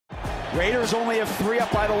Raiders only have 3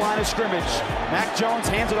 up by the line of scrimmage. Mac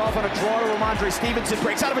Jones hands it off on a draw to Ramondre Stevenson.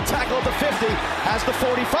 Breaks out of a tackle at the 50. Has the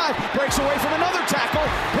 45. Breaks away from another tackle.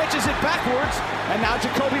 Pitches it backwards. And now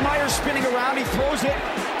Jacoby Myers spinning around. He throws it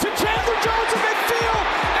to Chandler Jones in midfield.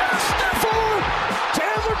 And a sniffle!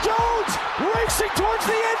 Chandler Jones racing towards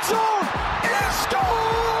the end zone. And he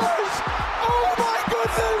scores! Oh my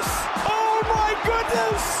goodness! Oh my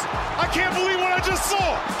goodness! I can't believe what I just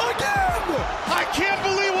saw. Again! I can't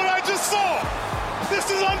believe what I just saw. This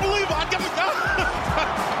is unbelievable.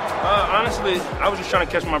 Honestly, I was just trying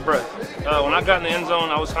to catch my breath. When I got in the end zone,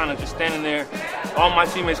 I was kind of just standing there. All my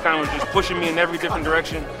teammates kind of were just pushing me in every different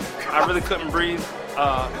direction. I really couldn't breathe.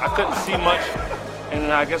 I couldn't see much.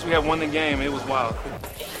 And I guess we had won the game. It was wild.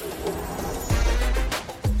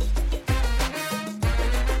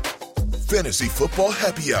 Fantasy Football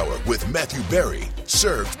Happy Hour with Matthew Berry,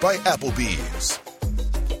 served by Applebee's.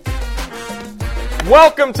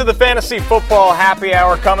 Welcome to the Fantasy Football Happy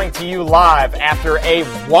Hour, coming to you live after a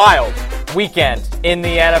wild weekend in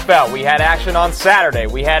the NFL. We had action on Saturday.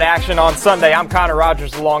 We had action on Sunday. I'm Connor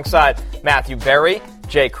Rogers alongside Matthew Berry,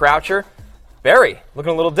 Jay Croucher. Berry,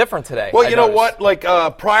 looking a little different today. Well, you know what?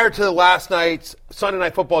 Prior to last night's Sunday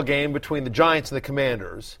Night Football game between the Giants and the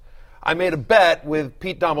Commanders, I made a bet with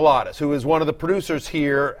Pete Domelatis, who is one of the producers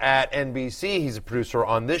here at NBC. He's a producer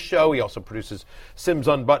on this show. He also produces Sims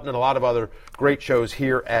Unbuttoned and a lot of other great shows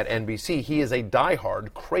here at NBC. He is a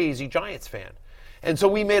diehard, crazy Giants fan. And so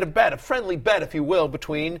we made a bet, a friendly bet, if you will,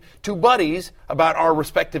 between two buddies about our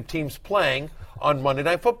respective teams playing on Monday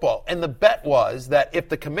Night Football. And the bet was that if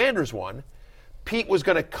the Commanders won, Pete was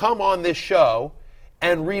going to come on this show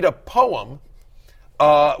and read a poem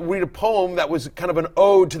that was kind of an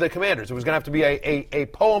ode to the Commanders. It was going to have to be a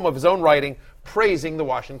poem of his own writing praising the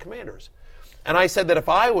Washington Commanders. And I said that if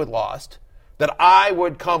I would lost, that I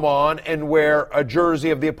would come on and wear a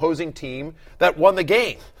jersey of the opposing team that won the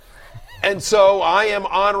game. And so I am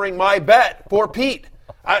honoring my bet for Pete.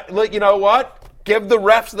 You know what? Give the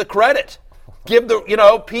refs the credit.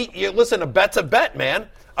 Pete, listen, a bet's a bet, man.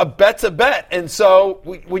 A bet's a bet. And so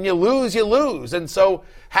when you lose, you lose. And so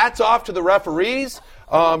hats off to the referees,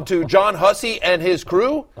 to John Hussey and his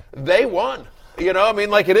crew. They won.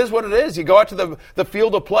 It is what it is. You go out to the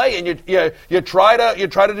field of play and you try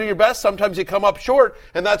to do your best. Sometimes you come up short,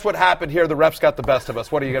 and that's what happened here. The refs got the best of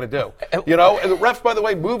us. What are you going to do? And the refs, by the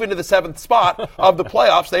way, move into the 7th spot of the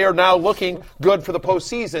playoffs. They are now looking good for the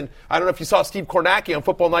postseason. I don't know if you saw Steve Kornacki on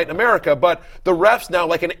Football Night in America, but the refs now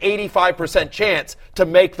like an 85% chance to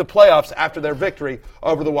make the playoffs after their victory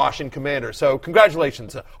over the Washington Commanders. So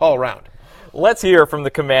congratulations all around. Let's hear from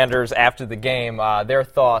the Commanders after the game, their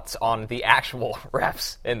thoughts on the actual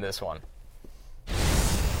refs in this one.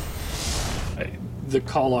 The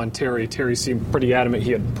call on Terry seemed pretty adamant.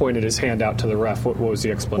 He had pointed his hand out to the ref. What was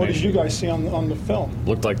the explanation? What did you guys see on the film?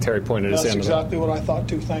 Looked like Terry pointed his hand. That's exactly what I thought,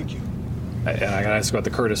 too. Thank you. And I got to ask about the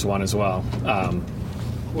Curtis one as well.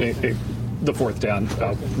 The 4th down.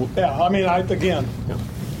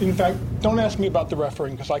 In fact, don't ask me about the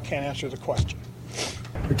refereeing because I can't answer the question.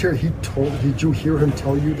 Terry, did you hear him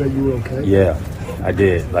tell you that you were okay? Yeah, I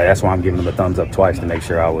did. That's why I'm giving him a thumbs up twice to make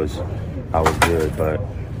sure I was good. But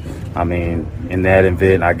in that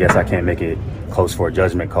event, I guess I can't make it close for a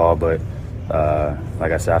judgment call. But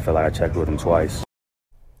like I said, I feel like I checked with him twice.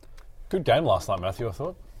 Good game last night, Matthew, I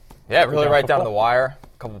thought. Yeah, really right down the wire.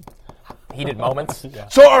 A couple heated moments. Yeah.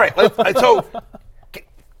 So, all right.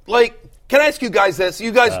 Can I ask you guys this?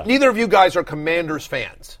 Neither of you guys are Commanders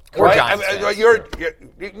fans. Or right? Giants fans. I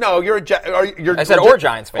said or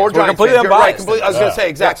Giants fans. Or Giants completely fans. Unbiased. Right, I was going to say,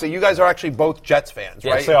 exactly. You guys are actually both Jets fans,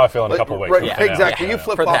 right? We'll see how I feel in a couple of weeks. Right, exactly. You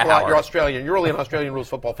flip-flop a lot. You're Australian. You're really an Australian rules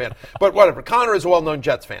football fan. But whatever. Connor is a well-known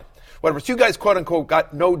Jets fan. Whatever. So you guys, quote-unquote,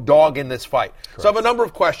 got no dog in this fight. Correct. So I have a number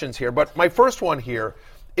of questions here. But my first one here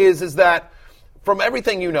is that from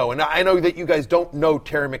everything you know, and I know that you guys don't know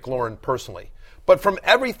Terry McLaurin personally, but from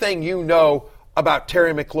everything you know about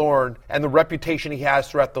Terry McLaurin and the reputation he has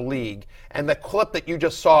throughout the league, and the clip that you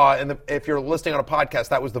just saw, and if you're listening on a podcast,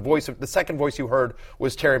 that was the second voice you heard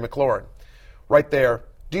was Terry McLaurin, right there.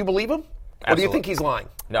 Do you believe him, or do you think he's lying?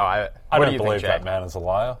 No, I don't believe that man is a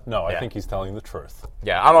liar. No, I think he's telling the truth.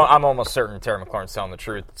 Yeah, I'm almost certain Terry McLaurin's telling the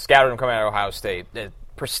truth. Scouted him coming out of Ohio State,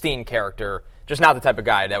 pristine character. Just not the type of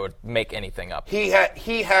guy that would make anything up. He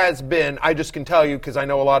has been, I just can tell you, because I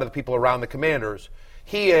know a lot of the people around the Commanders,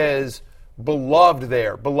 he is beloved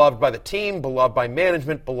there, beloved by the team, beloved by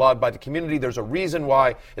management, beloved by the community. There's a reason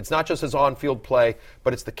why. It's not just his on-field play,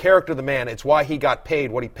 but it's the character of the man. It's why he got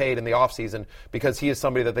paid what he paid in the offseason, because he is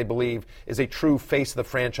somebody that they believe is a true face of the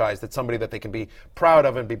franchise, that's somebody that they can be proud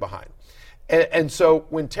of and be behind. And so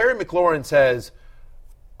when Terry McLaurin says,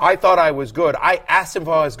 I thought I was good. I asked him if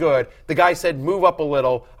I was good. The guy said, move up a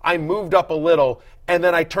little. I moved up a little. And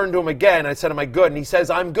then I turned to him again. And I said, am I good? And he says,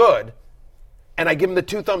 I'm good. And I give him the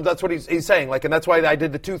 2 thumbs. That's what he's saying. Like, and that's why I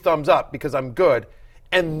did the 2 thumbs up, because I'm good.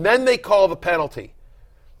 And then they call the penalty.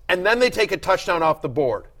 And then they take a touchdown off the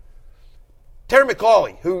board. Terry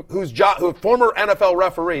McAuley, who's a former NFL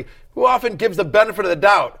referee, who often gives the benefit of the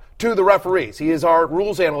doubt to the referees. He is our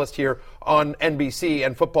rules analyst here on NBC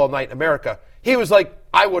and Football Night in America. He was like,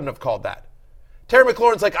 I wouldn't have called that. Terry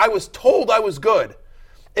McLaurin's like, I was told I was good.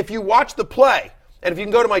 If you watch the play, and if you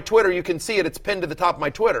can go to my Twitter, you can see it. It's pinned to the top of my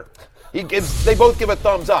Twitter. They both give a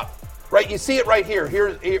thumbs up. Right? You see it right here.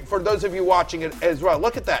 Here, for those of you watching it as well.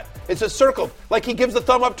 Look at that. It's just circled. Like, he gives the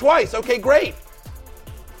thumb up twice. Okay, great.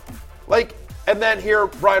 Like, and then here,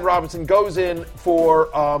 Brian Robinson goes in for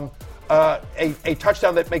a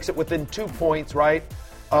touchdown that makes it within 2 points, right?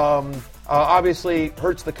 Obviously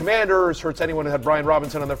hurts the Commanders, hurts anyone who had Brian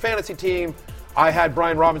Robinson on their fantasy team. I had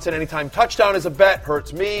Brian Robinson anytime touchdown as a bet,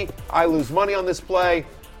 hurts me. I lose money on this play.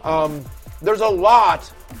 There's a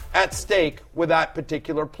lot at stake with that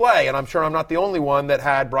particular play, and I'm sure I'm not the only one that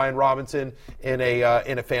had Brian Robinson in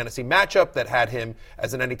a fantasy matchup, that had him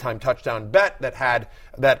as an anytime touchdown bet, that had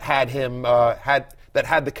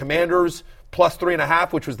the Commanders plus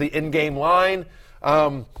 3.5, which was the in-game line.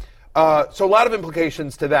 So a lot of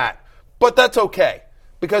implications to that, but that's okay,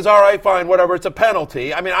 because all right, fine, whatever, it's a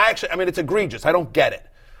penalty. I mean, it's egregious. I don't get it.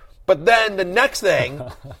 But then the next thing,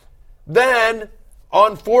 then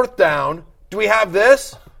on 4th down, do we have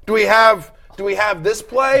this? Do we have this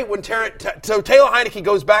play when Taylor Heineke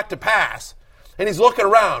goes back to pass, and he's looking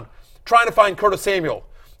around trying to find Curtis Samuel,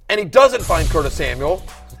 and he doesn't find Curtis Samuel.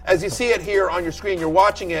 As you see it here on your screen, you're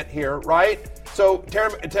watching it here, right? So Taylor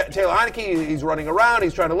Heineke, he's running around,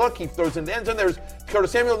 he's trying to look, he throws in the end zone. There's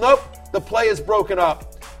Curtis Samuel. Nope, the play is broken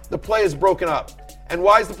up. The play is broken up. And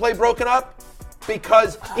why is the play broken up?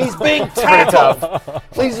 Because he's being tackled.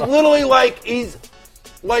 He's literally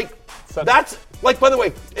that's like, by the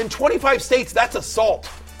way, in 25 states, that's assault.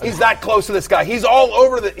 He's that close to this guy. He's all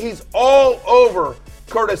over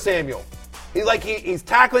Curtis Samuel. He's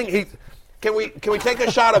tackling. Can we take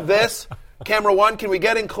a shot of this? Camera 1, can we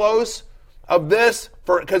get in close of this?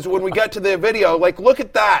 Because when we get to the video, look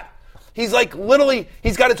at that. He's literally,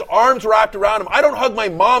 he's got his arms wrapped around him. I don't hug my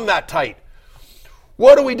mom that tight.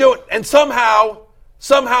 What are we doing? And somehow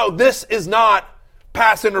this is not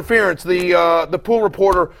pass interference. The pool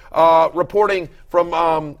reporter reporting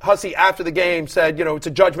from Hussey after the game said, it's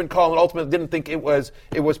a judgment call, and ultimately didn't think it was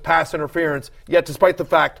pass interference. Yet, despite the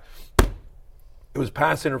fact it was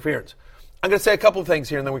pass interference. I'm going to say a couple of things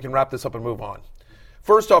here, and then we can wrap this up and move on.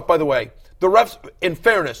 First off, by the way, the refs, in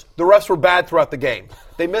fairness, the refs were bad throughout the game.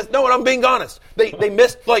 They missed. No, and I'm being honest. They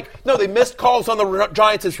missed they missed calls on the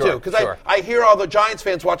Giants too. Because I hear all the Giants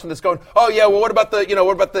fans watching this going, oh yeah, well what about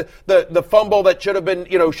the fumble that should have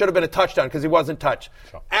been a touchdown because he wasn't touched.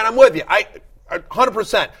 Sure. And I'm with you.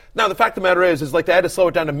 100%. Now, the fact of the matter is they had to slow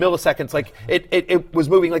it down to milliseconds. It was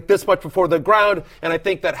moving this much before the ground, and I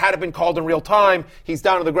think that had it been called in real time, he's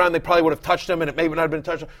down to the ground, they probably would have touched him, and it may not have been a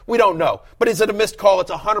touchdown. We don't know. But is it a missed call?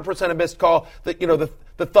 It's 100% a missed call. The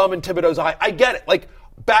thumb in Thibodeau's eye. I get it.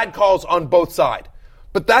 Bad calls on both sides.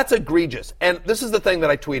 But that's egregious. And this is the thing that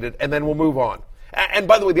I tweeted, and then we'll move on. And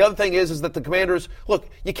by the way, the other thing is that the Commanders, look,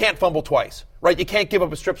 you can't fumble twice, right? You can't give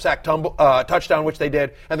up a strip sack touchdown, which they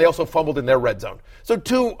did, and they also fumbled in their red zone. So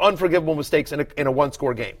 2 unforgivable mistakes in a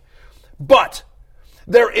one-score game. But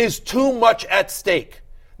there is too much at stake.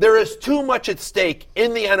 There is too much at stake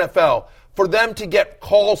in the NFL for them to get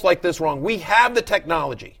calls like this wrong. We have the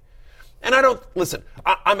technology. And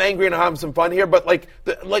I'm angry and I'm having some fun here, but I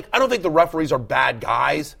don't think the referees are bad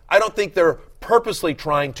guys. I don't think they're purposely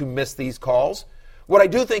trying to miss these calls. What I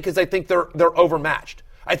do think is I think they're overmatched.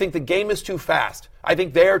 I think the game is too fast. I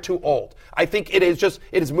think they're too old. I think it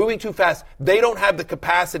is moving too fast. They don't have the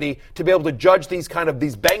capacity to be able to judge these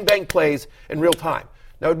bang-bang plays in real time.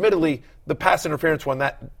 Now, admittedly, the pass interference one,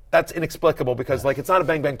 that's inexplicable because it's not a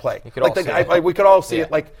bang-bang play. We could all see it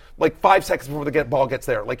 5 seconds before the ball gets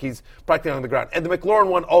there. He's practically on the ground. And the McLaurin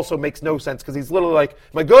one also makes no sense because he's literally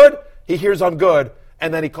am I good? He hears I'm good,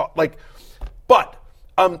 and then he but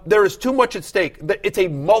there is too much at stake. It's a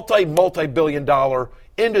multi-billion-dollar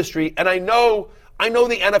industry, and I know the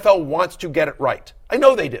NFL wants to get it right. I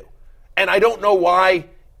know they do. And I don't know why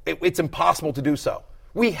it's impossible to do so.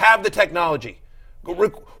 We have the technology.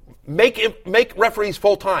 Make referees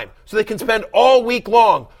full-time so they can spend all week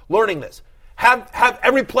long learning this. Have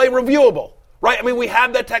every play reviewable. Right? I mean, we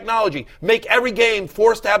have that technology. Make every game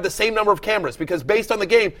forced to have the same number of cameras because based on the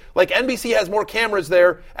game, like NBC has more cameras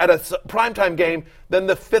there at a primetime game than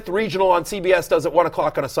the 5th regional on CBS does at 1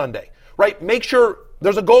 o'clock on a Sunday. Right? Make sure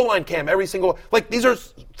there's a goal line cam every single, like these are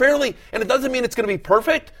fairly, and it doesn't mean it's going to be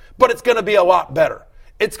perfect, but it's going to be a lot better.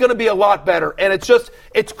 It's going to be a lot better. And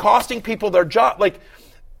it's costing people their job. Like,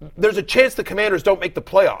 there's a chance the Commanders don't make the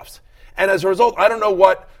playoffs. And as a result, I don't know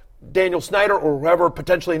what Daniel Snyder or whoever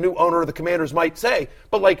potentially a new owner of the Commanders might say,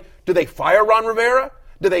 but like, do they fire Ron Rivera?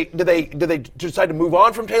 Do they decide to move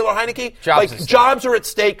on from Taylor Heineke? Jobs are at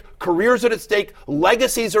stake, careers are at stake,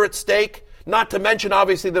 legacies are at stake. Not to mention,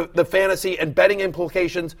 obviously, the fantasy and betting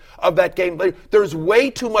implications of that game. There's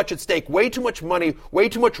way too much at stake, way too much money, way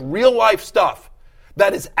too much real life stuff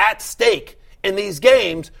that is at stake in these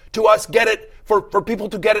games to us get it. For people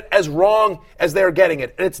to get it as wrong as they're getting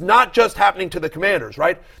it. And it's not just happening to the Commanders,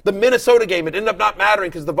 right? The Minnesota game, it ended up not mattering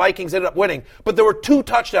because the Vikings ended up winning. But there were 2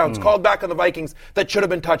 touchdowns called back on the Vikings that should have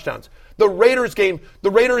been touchdowns. The Raiders game,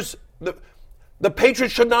 the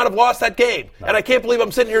Patriots should not have lost that game. No. And I can't believe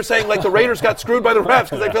I'm sitting here saying like the Raiders got screwed by the refs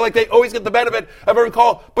because I feel like they always get the benefit of every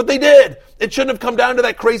call. But they did. It shouldn't have come down to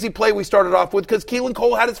that crazy play we started off with because Keelan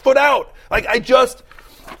Cole had his foot out.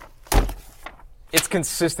 It's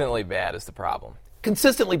consistently bad is the problem.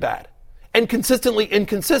 Consistently bad. And consistently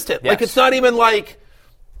inconsistent. Yes. Like, it's not even like,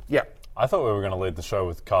 yeah. I thought we were going to lead the show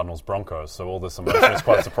with Cardinals-Broncos, so all this emotion is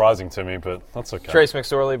quite surprising to me, but that's okay. Trace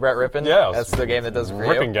McSorley, Brett Rippon? Yeah. That's the game that does it for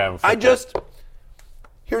ripping you? Game.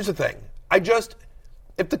 Here's the thing.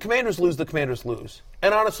 If the Commanders lose, the Commanders lose.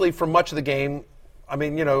 And honestly, for much of the game, I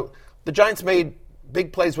mean, the Giants made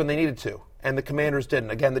big plays when they needed to, and the Commanders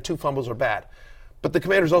didn't. Again, the 2 fumbles are bad. But the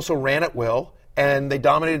Commanders also ran at will. And they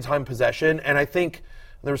dominated time possession, and I think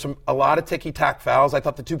there was a lot of ticky-tack fouls. I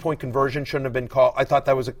thought the 2-point conversion shouldn't have been called. I thought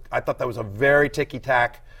that was a very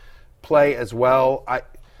ticky-tack play as well. I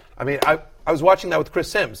was watching that with Chris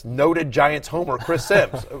Sims, noted Giants homer Chris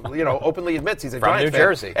Sims. Openly admits he's a from Giants New fan.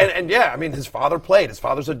 Jersey. And yeah, I mean his father played. His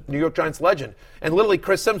father's a New York Giants legend, and literally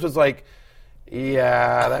Chris Sims was like,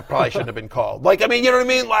 "Yeah, that probably shouldn't have been called." Like, I mean, you know what I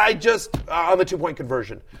mean? Like, just on the 2-point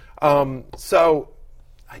conversion.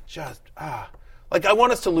 I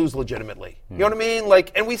want us to lose legitimately. You know what I mean?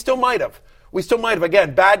 Like, and we still might have.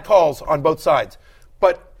 Again, bad calls on both sides.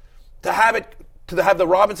 But to have the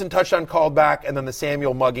Robinson touchdown called back and then the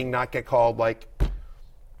Samuel mugging not get called, like,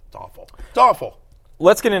 it's awful. It's awful.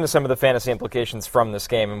 Let's get into some of the fantasy implications from this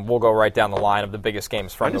game, and we'll go right down the line of the biggest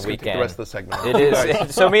games from the weekend. Take the rest of the segment. It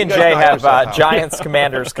is. So me and Jay have Giants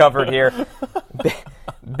Commanders covered here.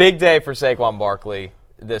 Big day for Saquon Barkley.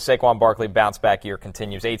 The Saquon Barkley bounce-back year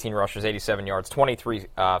continues. 18 rushes, 87 yards, 23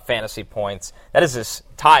 fantasy points. That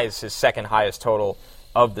ties his second highest total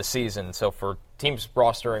of the season. So for teams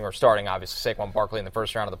rostering or starting, obviously, Saquon Barkley in the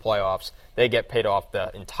first round of the playoffs, they get paid off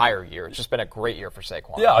the entire year. It's just been a great year for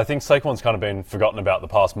Saquon. Yeah, I think Saquon's kind of been forgotten about the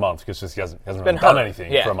past month because he hasn't really done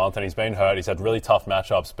anything for a month, and he's been hurt. He's had really tough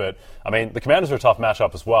matchups, but, I mean, the Commanders are a tough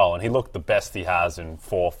matchup as well, and he looked the best he has in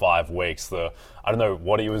 4 or 5 weeks. I don't know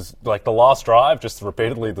what he was, like the last drive, just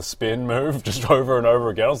repeatedly the spin move, just over and over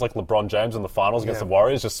again. It was like LeBron James in the finals against the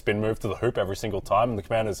Warriors, just spin move to the hoop every single time, and the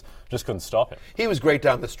Commanders just couldn't stop him. He was great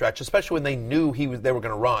down the stretch, especially when they knew they were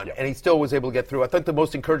going to run, and he still was able to get through. I think the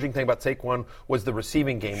most encouraging thing about Saquon was the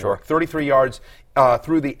receiving game work. 33 yards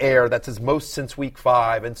through the air. That's his most since week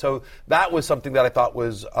 5, and so that was something that I thought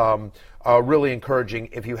was really encouraging.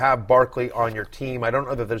 If you have Barkley on your team, I don't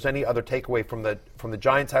know that there's any other takeaway from the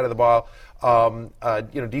Giants side of the ball.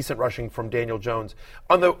 Decent rushing from Daniel Jones.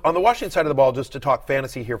 On the Washington side of the ball, just to talk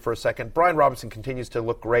fantasy here for a second, Brian Robinson continues to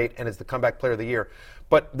look great and is the comeback player of the year.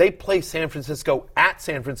 But they play San Francisco at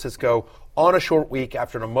San Francisco on a short week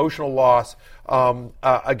after an emotional loss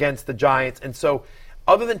against the Giants. And so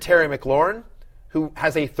other than Terry McLaurin, who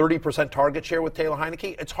has a 30% target share with Taylor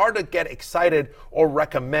Heineke, it's hard to get excited or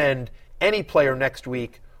recommend any player next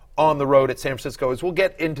week on the road at San Francisco, as we'll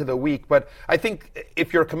get into the week. But I think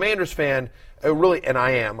if you're a Commanders fan, really, and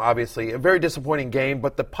I am, obviously, a very disappointing game.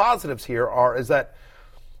 But the positives here is that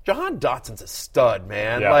Jahan Dotson's a stud,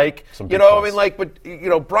 man.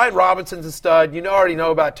 Yeah, Brian Robinson's a stud. You already know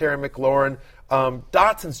about Terry McLaurin.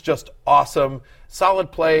 Dotson's just awesome.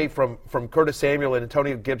 Solid play from Curtis Samuel and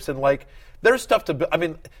Antonio Gibson. Like, there's stuff to – I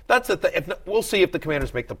mean, that's the thing. We'll see if the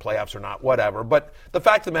Commanders make the playoffs or not, whatever. But the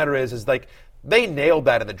fact of the matter is like, they nailed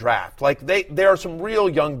that in the draft. Like, there are some real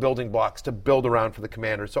young building blocks to build around for the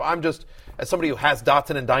Commanders. So I'm just, as somebody who has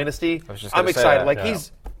Dotson in Dynasty, I'm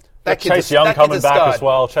excited. Chase Young coming back as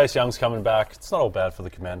well. Chase Young's coming back. It's not all bad for the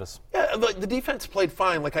Commanders. Yeah, the defense played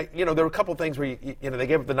fine. Like there were a couple of things where they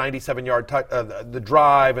gave up the 97-yard the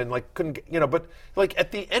drive and couldn't but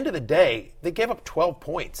at the end of the day they gave up 12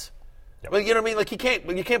 points. Yep. Well, you know what I mean? Like you can't.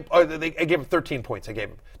 They gave up 13 points. They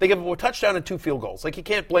gave up a touchdown and 2 field goals. Like you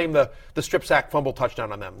can't blame the strip sack fumble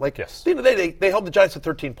touchdown on them. Like yes. At the end of the day, they held the Giants to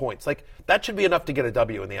 13 points. Like that should be enough to get a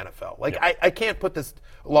W in the NFL. Like yep. I can't put this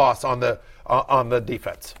loss on the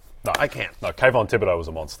defense. No, I can't. No, Kayvon Thibodeau was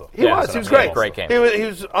a monster. He was great. Great game. He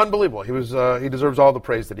was unbelievable. He deserves all the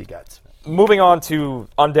praise that he gets. Moving on to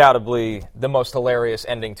undoubtedly the most hilarious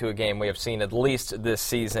ending to a game we have seen at least this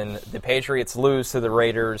season. The Patriots lose to the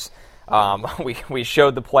Raiders. We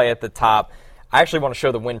showed the play at the top. I actually want to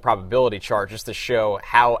show the win probability chart just to show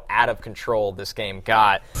how out of control this game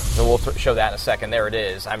got. So we'll show that in a second. There it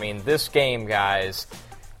is. I mean, this game, guys,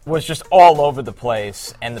 was just all over the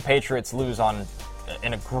place, and the Patriots lose on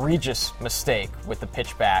an egregious mistake with the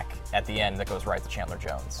pitch back at the end that goes right to Chandler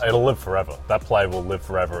Jones. It'll live forever. That play will live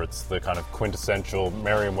forever. It's the kind of quintessential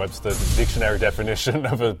Merriam-Webster dictionary definition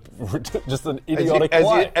of just an idiotic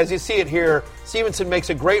play. As you see it here, Stevenson makes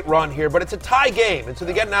a great run here, but it's a tie game, and so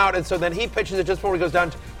they're getting out, and so then he pitches it just before he goes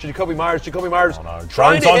down to Jacoby Myers. Jacoby Myers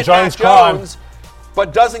trying to hit Mac Jones,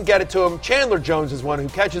 but doesn't get it to him. Chandler Jones is one who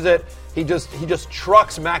catches it. He just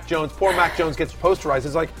trucks Mac Jones. Poor Mac Jones gets posterized.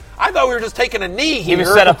 It's like, I thought we were just taking a knee here. He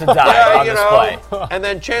was set up to die on this play. And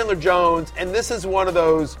then Chandler Jones, and this is one of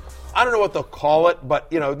those, I don't know what they'll call it, but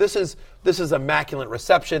this is immaculate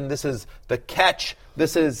reception. This is the catch.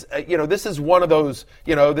 This is this is one of those,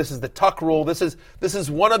 this is the tuck rule. This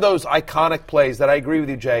is one of those iconic plays that I agree with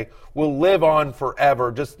you, Jay, will live on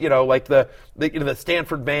forever. Just like the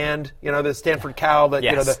Stanford band, the Stanford cow that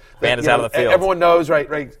yes. the band is out of the field. Everyone knows, right?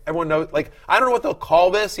 Everyone knows. Like I don't know what they'll call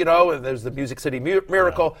this. There's the Music City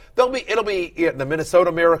Miracle. Yeah. It'll be the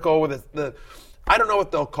Minnesota Miracle with the. I don't know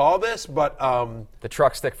what they'll call this, but the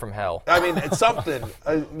truck stick from hell. I mean, it's something,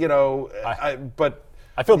 but.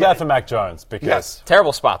 I feel bad for Mac Jones because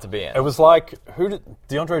terrible spot to be in. It was like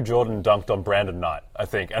DeAndre Jordan dunked on Brandon Knight, I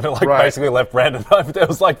think, and it basically left Brandon Knight. It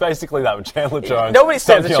was like basically that with Chandler Jones. Nobody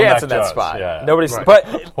stands a chance in that spot. Yeah. Nobody's. Right.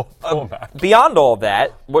 But beyond all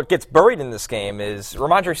that, what gets buried in this game is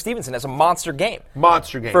Ramondre Stevenson has a monster game.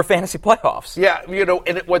 For fantasy playoffs. Yeah,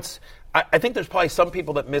 and I think there's probably some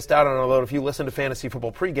people that missed out on it, although if you listen to Fantasy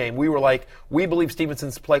Football pregame, we were like, we believe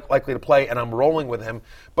Stevenson's likely to play, and I'm rolling with him.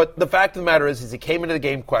 But the fact of the matter is he came into the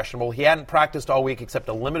game questionable. He hadn't practiced all week except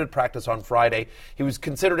a limited practice on Friday. He was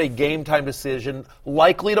considered a game-time decision,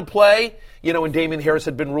 likely to play, when Damian Harris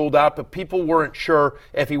had been ruled out, but people weren't sure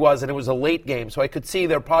if he was, and it was a late game. So I could see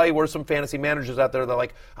there probably were some fantasy managers out there that are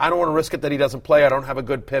like, I don't want to risk it that he doesn't play. I don't have a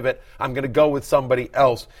good pivot. I'm going to go with somebody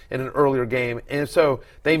else in an earlier game. And so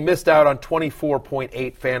they missed out on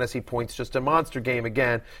 24.8 fantasy points, just a monster game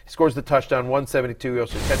again. He scores the touchdown, 172. He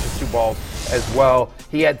also catches 2 balls as well.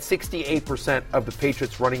 He had 68% of the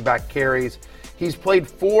Patriots running back carries. He's played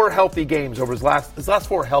 4 healthy games over his last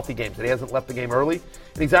 4 healthy games that he hasn't left the game early,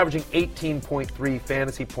 and he's averaging 18.3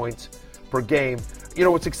 fantasy points per game.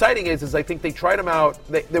 What's exciting is I think they tried him out.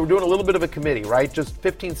 They were doing a little bit of a committee, right? Just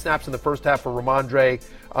 15 snaps in the first half for Ramondre.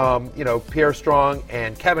 Pierre Strong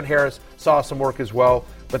and Kevin Harris saw some work as well.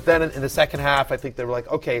 But then in the second half, I think they were like,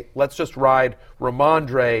 okay, let's just ride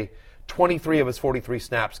Ramondre. 23 of his 43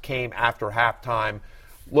 snaps came after halftime.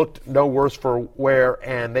 Looked no worse for wear,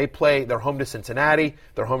 and they're home to Cincinnati,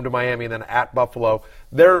 they're home to Miami, and then at Buffalo.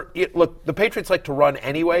 Look, the Patriots like to run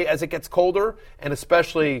anyway as it gets colder, and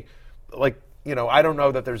especially, I don't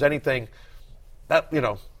know that there's anything that,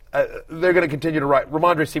 they're going to continue to ride.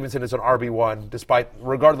 Ramondre Stevenson is an RB1,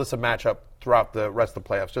 regardless of matchup throughout the rest of the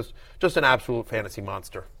playoffs. Just an absolute fantasy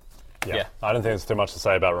monster. Yeah. I don't think there's too much to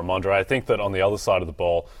say about Ramondre. I think that on the other side of the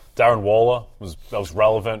ball, Darren Waller was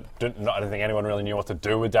relevant. I don't think anyone really knew what to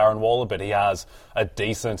do with Darren Waller, but he has a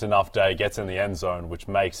decent enough day, gets in the end zone, which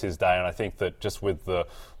makes his day. And I think that just with the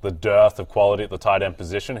dearth of quality at the tight end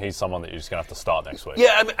position, he's someone that you're just going to have to start next week.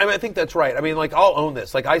 Yeah, I think that's right. I mean, I'll own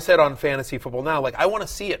this. Like I said on Fantasy Football Now, I want to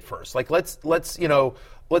see it first.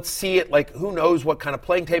 Let's see it. Who knows what kind of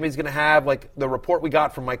playing time he's going to have. The report we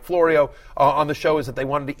got from Mike Florio on the show is that they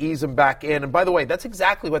wanted to ease him back in. And by the way, that's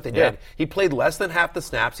exactly what they did. He played less than half the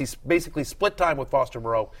snaps. He's basically split time with Foster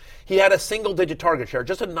Moreau. He had a single-digit target share,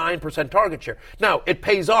 just a 9% target share. Now, it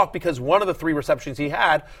pays off because one of the 3 receptions he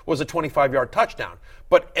had was a 25-yard touchdown.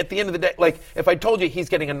 But at the end of the day, if I told you he's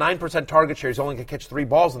getting a 9% target share, he's only going to catch 3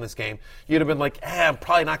 balls in this game, you'd have been like, I'm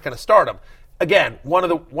probably not going to start him. again, one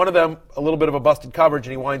of them a little bit of a busted coverage,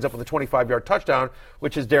 and he winds up with a 25-yard touchdown,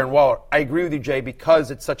 which is Darren Waller. I agree with you, Jay,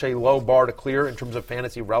 because it's such a low bar to clear in terms of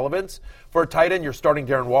fantasy relevance for a tight end. You're starting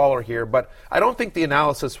Darren Waller here, but I don't think the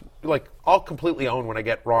analysis, I'll completely own when I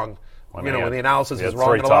get wrong. When the analysis is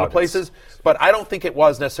wrong in a lot of places, but I don't think it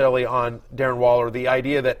was necessarily on Darren Waller. The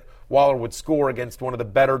idea that Waller would score against one of the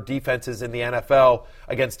better defenses in the NFL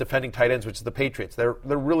against defending tight ends, which is the Patriots. They're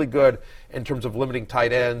really good in terms of limiting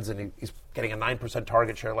tight ends, and he's getting a 9%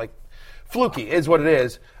 target share. Fluky is what it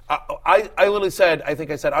is. I literally said,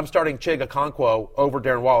 I'm starting Chig Okonkwo over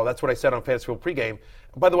Darren Waller. That's what I said on Fantasy Field pregame.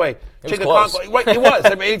 By the way, Chig Okonkwo, right, it was.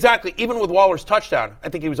 Exactly. Even with Waller's touchdown, I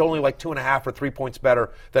think he was only 2.5 or 3 points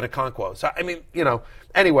better than Okonkwo. So,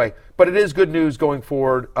 anyway, but it is good news going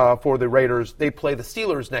forward for the Raiders. They play the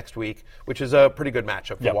Steelers next week, which is a pretty good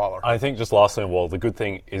matchup for Waller. I think just lastly on Waller, the good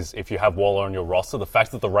thing is if you have Waller on your roster, the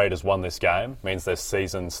fact that the Raiders won this game means their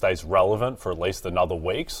season stays relevant for at least another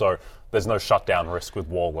week. So there's no shutdown risk with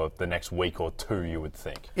Waller the next week or two, you would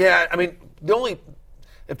think. Yeah,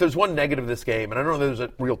 if there's one negative of this game, and I don't know if there's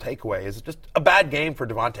a real takeaway, is just a bad game for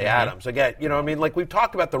Davante Adams. Again, we've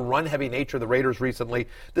talked about the run-heavy nature of the Raiders recently.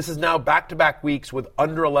 This is now back-to-back weeks with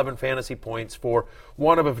under 11 fantasy points for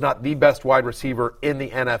one of, if not the best wide receiver in the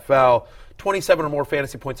NFL. 27 or more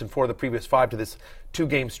fantasy points in 4 of the previous 5 to this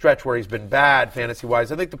 2-game stretch where he's been bad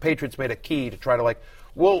fantasy-wise. I think the Patriots made a key to try to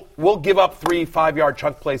we'll give up 3 5-yard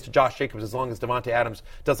chunk plays to Josh Jacobs as long as Davante Adams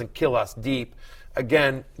doesn't kill us deep.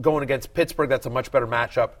 Again, going against Pittsburgh, that's a much better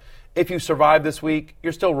matchup. If you survive this week,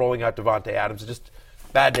 you're still rolling out Davante Adams. It's just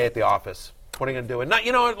bad day at the office. What are you going to do? And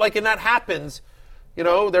and that happens. There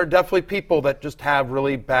are definitely people that just have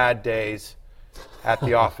really bad days at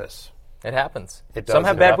the office. It happens. It does. Some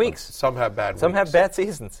have bad weeks. Some have bad weeks. Some have bad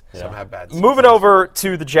seasons. Yeah. Some have bad seasons. Moving over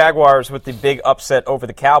to the Jaguars with the big upset over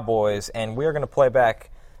the Cowboys, and we're going to play back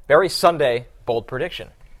Barry Sunday bold prediction.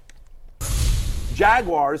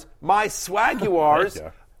 Jaguars, my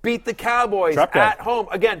Swaguars, beat the Cowboys at home.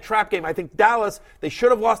 Again, trap game. I think Dallas, they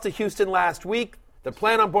should have lost to Houston last week. They're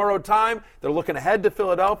playing on borrowed time. They're looking ahead to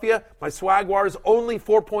Philadelphia. My Swaguars, only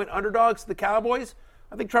 4-point underdogs to the Cowboys.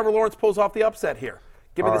 I think Trevor Lawrence pulls off the upset here.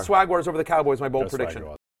 Give me the Swaguars over the Cowboys, my bold prediction.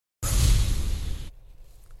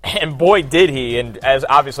 And boy, did he. And as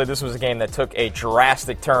obviously this was a game that took a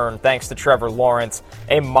drastic turn thanks to Trevor Lawrence.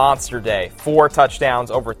 A monster day. 4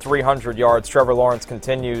 touchdowns, over 300 yards. Trevor Lawrence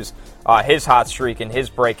continues his hot streak and his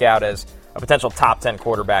breakout as a potential top 10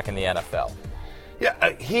 quarterback in the NFL.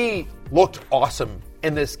 Yeah, he looked awesome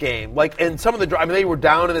in this game. And some of they were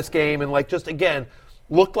down in this game and just again,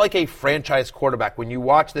 looked like a franchise quarterback. When you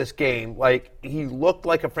watch this game, he looked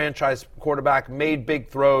like a franchise quarterback, made big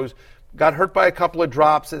throws, got hurt by a couple of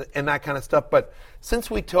drops and that kind of stuff. But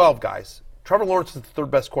since week 12, guys, Trevor Lawrence is the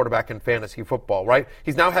third best quarterback in fantasy football, right?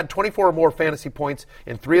 He's now had 24 or more fantasy points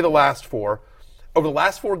in 3 of the last 4. Over the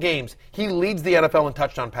last 4 games, he leads the NFL in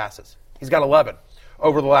touchdown passes. He's got 11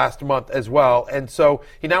 over the last month as well. And so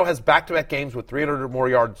he now has back-to-back games with 300 or more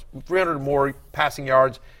yards, 300 or more passing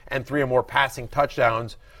yards, and 3 or more passing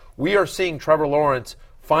touchdowns. We are seeing Trevor Lawrence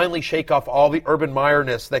finally shake off all the Urban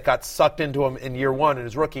Meyer-ness that got sucked into him in year 1 in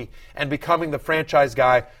his rookie and becoming the franchise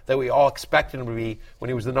guy that we all expected him to be when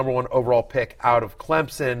he was the number 1 overall pick out of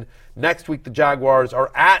Clemson. Next week, the Jaguars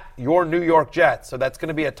are at your New York Jets, so that's going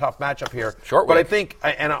to be a tough matchup here. Short week. But I think,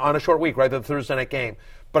 and on a short week, right, the Thursday night game,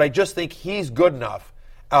 but I just think he's good enough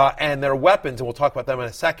and their weapons, and we'll talk about them in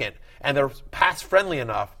a second, and they're pass-friendly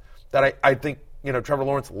enough that I think, Trevor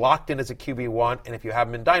Lawrence locked in as a QB1, and if you have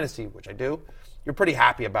him in Dynasty, which I do, you're pretty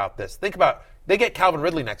happy about this. Think about, they get Calvin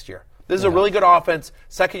Ridley next year. This is a really good offense.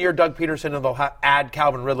 Second year Doug Peterson, and they'll add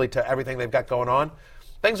Calvin Ridley to everything they've got going on.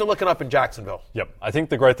 Things are looking up in Jacksonville. Yep. I think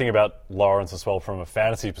the great thing about Lawrence as well from a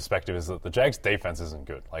fantasy perspective is that the Jags' defense isn't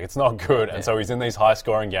good. It's not good, and so he's in these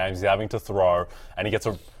high-scoring games. He's having to throw, and he gets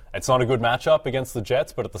it's not a good matchup against the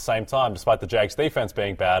Jets, but at the same time, despite the Jags' defense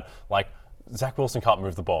being bad, Zach Wilson can't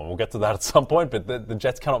move the ball, and we'll get to that at some point, but the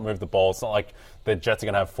Jets cannot move the ball. It's not like the Jets are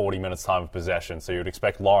going to have 40 minutes time of possession, so you'd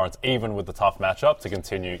expect Lawrence, even with the tough matchup, to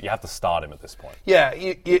continue. You have to start him at this point. Yeah,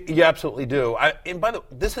 you absolutely do. And by the way,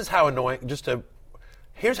 this is how annoying,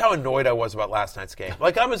 here's how annoyed I was about last night's game.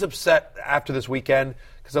 I was upset after this weekend,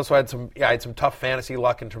 because also I had some tough fantasy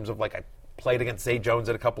luck in terms of, I played against Zay Jones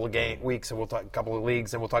in a couple of weeks, and we'll talk a couple of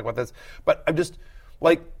leagues, and we'll talk about this. But I'm just...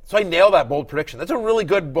 so I nailed that bold prediction. That's a really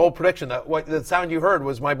good bold prediction. The sound you heard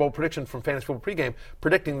was my bold prediction from Fantasy Football Pregame,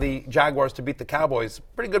 predicting the Jaguars to beat the Cowboys.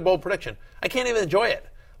 Pretty good bold prediction. I can't even enjoy it.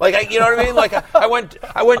 You know what I mean? I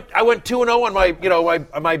went 2-0 on my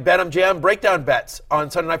my BetMGM breakdown bets on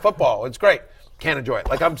Sunday Night Football. It's great. Can't enjoy it.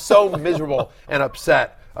 I'm so miserable and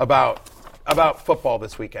upset about football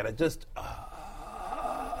this weekend. It just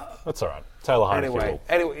That's all right. Taylor Heineke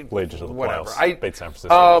anyway, lead you to the whatever. playoffs. Beat San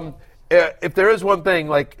Francisco. If there is one thing,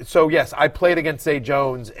 yes, I played against Zay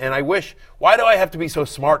Jones, and I wish. Why do I have to be so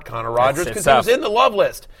smart, Connor Rogers? Because he was in the love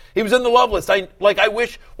list. He was in the love list. I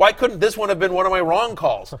wish. Why couldn't this one have been one of my wrong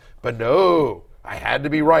calls? But no, I had to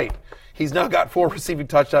be right. He's now got 4 receiving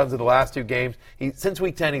touchdowns in the last 2 games. Since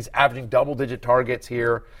week 10, he's averaging double-digit targets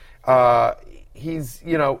here. He's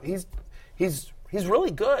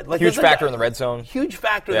really good. Huge factor in the red zone. Huge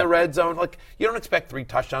factor in the red zone. You don't expect 3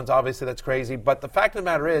 touchdowns, obviously, that's crazy. But the fact of the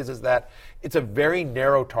matter is that it's a very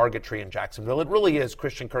narrow target tree in Jacksonville. It really is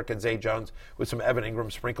Christian Kirk and Zay Jones with some Evan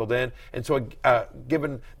Ingram sprinkled in. And so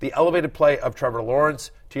given the elevated play of Trevor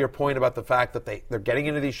Lawrence, to your point about the fact that they're getting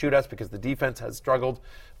into these shootouts because the defense has struggled,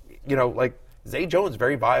 Zay Jones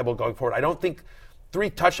very viable going forward. I don't think 3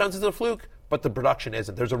 touchdowns is a fluke, but the production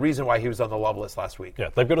isn't. There's a reason why he was on the love list last week. Yeah,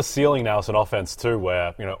 they've got a ceiling now as an offense too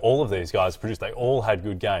where, all of these guys produced. They all had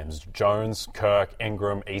good games. Jones, Kirk,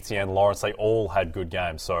 Ingram, Etienne, Lawrence, they all had good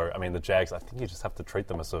games. So, the Jags, I think you just have to treat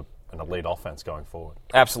them as an elite offense going forward.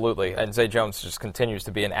 Absolutely. And Zay Jones just continues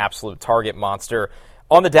to be an absolute target monster.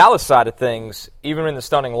 On the Dallas side of things, even in the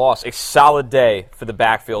stunning loss, a solid day for the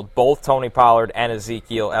backfield. Both Tony Pollard and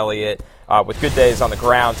Ezekiel Elliott with good days on the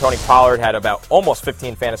ground. Tony Pollard had about almost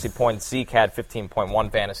 15 fantasy points. Zeke had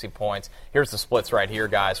 15.1 fantasy points. Here's the splits right here,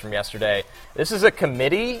 guys, from yesterday. This is a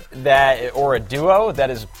committee or a duo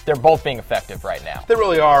they're both being effective right now. They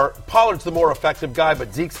really are. Pollard's the more effective guy,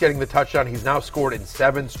 but Zeke's getting the touchdown. He's now scored in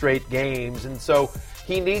 7 straight games, and so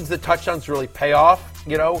he needs the touchdowns to really pay off,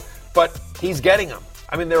 but he's getting them.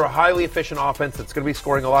 They're a highly efficient offense that's going to be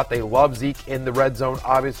scoring a lot. They love Zeke in the red zone,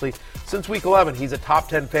 obviously. Since week 11, he's a top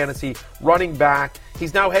 10 fantasy running back.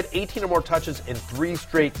 He's now had 18 or more touches in 3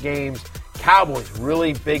 straight games. Cowboys,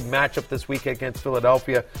 really big matchup this week against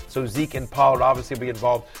Philadelphia. So Zeke and Pollard obviously will be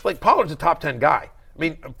involved. Pollard's a top 10 guy.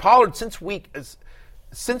 Pollard, since week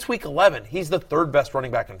 11, he's the 3rd best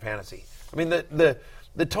running back in fantasy.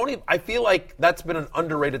 The Tony, I feel like that's been an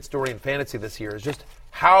underrated story in fantasy this year, is just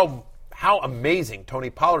how amazing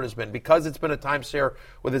Tony Pollard has been, because it's been a timeshare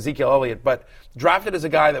with Ezekiel Elliott, but drafted as a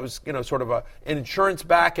guy that was, sort of an insurance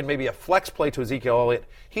back and maybe a flex play to Ezekiel Elliott.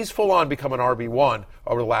 He's full on become an RB1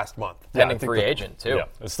 over the last month. Pending free agent, too. Yeah,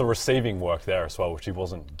 it's the receiving work there as well, which he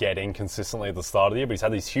wasn't getting consistently at the start of the year, but he's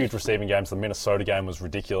had these huge receiving games. The Minnesota game was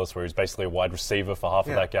ridiculous, where he was basically a wide receiver for half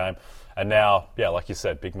of that game. And now, like you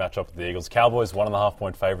said, big matchup with the Eagles. Cowboys,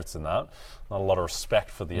 1.5-point favorites in that. Not a lot of respect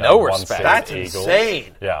for the respect. That's Eagles.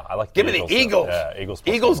 Insane. Yeah, I like Give me the Eagles.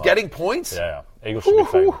 Eagles getting points? Yeah. Eagles should be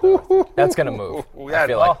favored. That's going to move. I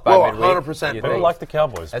feel like by midweek. 100%. People like the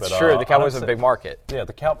Cowboys. That's true. The Cowboys have a big market. Yeah,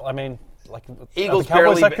 Eagles are the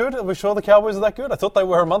Cowboys that good? Are we sure the Cowboys are that good? I thought they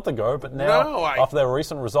were a month ago, but now, after their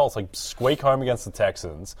recent results, squeak home against the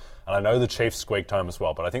Texans, and I know the Chiefs squeaked home as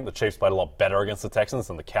well, but I think the Chiefs played a lot better against the Texans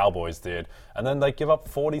than the Cowboys did, and then they give up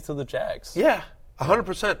 40 to the Jags. Yeah.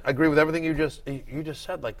 100% agree with everything you just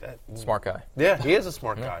said. Like that. Smart guy. Yeah, he is a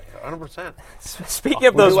smart guy. 100%. Speaking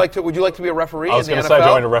of those, would you like to be a referee in the NFL? I was going to say,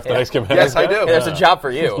 join a ref the next game. Yes, I do. There's a job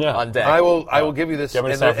for you on deck. I will give you this in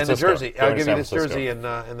the jersey. I'll give you this jersey in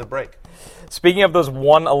the break. Speaking of those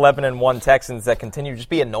 1-11-1 Texans that continue to just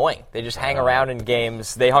be annoying, they just hang around in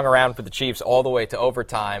games. They hung around for the Chiefs all the way to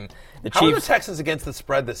overtime. How are the Texans against the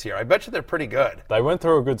spread this year? I bet you they're pretty good. They went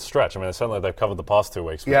through a good stretch. Certainly they've covered the past 2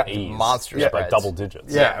 weeks with ease. Monster spreads. Double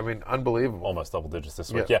digits. Yeah, unbelievable. Almost double digits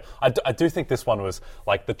this week. Yeah, I do think this one was,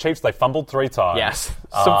 the Chiefs, they fumbled 3 times. Yes,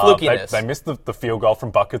 some flukiness. They missed the field goal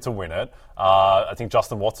from Butker to win it. I think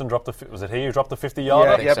Justin Watson dropped was it he who dropped the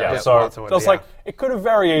 50-yarder? Yeah, so it was it could have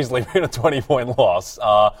very easily been a 20-point loss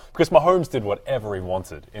because Mahomes did whatever he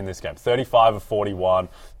wanted in this game. 35 of 41,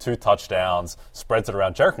 2 touchdowns, spreads it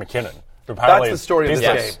around. Jerick McKinnon. That's the story of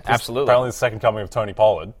this game. Absolutely. Apparently the second coming of Tony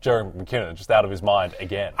Pollard. Jerick McKinnon just out of his mind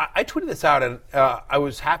again. I tweeted this out, and I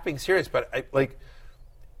was half being serious, but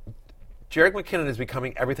Jerick McKinnon is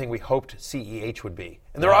becoming everything we hoped CEH would be.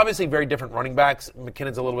 And they're obviously very different running backs.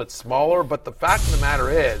 McKinnon's a little bit smaller, but the fact of the matter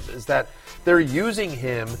is that they're using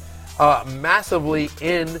him massively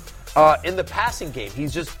in the passing game.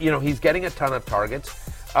 He's just, he's getting a ton of targets.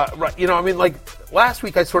 Last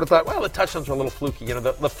week I sort of thought, well, the touchdowns were a little fluky.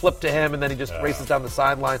 The flip to him, and then he just races down the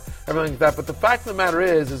sideline, everything like that. But the fact of the matter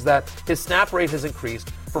is that his snap rate has increased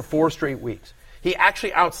for 4 straight weeks. He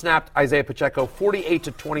actually outsnapped Isaiah Pacheco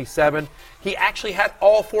 48-27. He actually had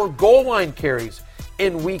all 4 goal line carries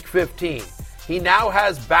in Week 15. He now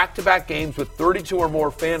has back-to-back games with 32 or more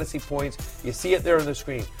fantasy points. You see it there on the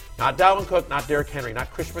screen. Not Dalvin Cook, not Derrick Henry, not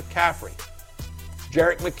Christian McCaffrey.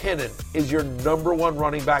 Jerick McKinnon is your number 1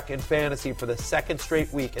 running back in fantasy for the 2nd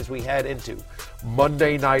straight week as we head into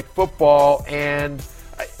Monday Night Football. And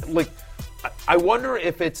I wonder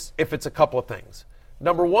if it's a couple of things.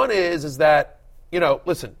 Number one is that,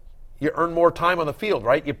 listen, you earn more time on the field,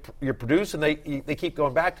 right? You produce and they keep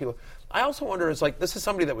going back to you. I also wonder this is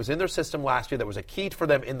somebody that was in their system last year that was a key for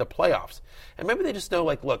them in the playoffs. And maybe they just know,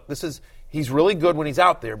 look, he's really good when he's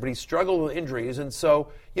out there, but he's struggled with injuries. And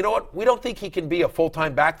so, you know what? We don't think he can be a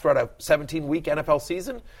full-time back throughout a 17-week NFL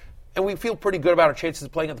season. And we feel pretty good about our chances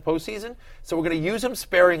of playing at the postseason. So we're going to use him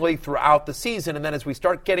sparingly throughout the season. And then as we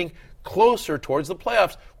start getting closer towards the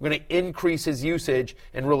playoffs, we're going to increase his usage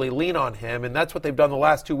and really lean on him. And that's what they've done the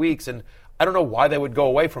last 2 weeks. And I don't know why they would go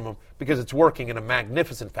away from him because it's working in a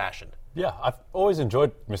magnificent fashion. Yeah, I've always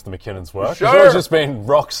enjoyed Mr. McKinnon's work. Sure. He's always just been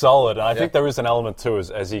rock solid. And I think there is an element, too,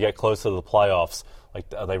 as you get closer to the playoffs.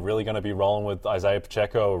 Are they really going to be rolling with Isaiah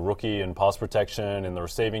Pacheco, a rookie in pass protection in the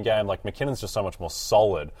receiving game? McKinnon's just so much more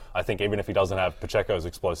solid. I think even if he doesn't have Pacheco's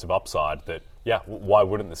explosive upside, why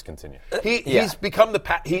wouldn't this continue? He's become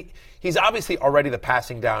he's obviously already the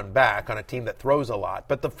passing down back on a team that throws a lot.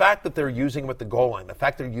 But the fact that they're using him at the goal line, the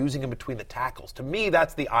fact they're using him between the tackles, to me,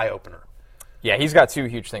 that's the eye-opener. Yeah, he's got two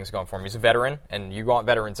huge things going for him. He's a veteran, and you want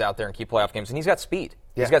veterans out there in key playoff games, and he's got speed.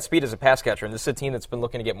 Yeah. He's got speed as a pass catcher, and this is a team that's been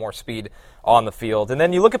looking to get more speed on the field. And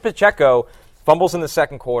then you look at Pacheco, fumbles in the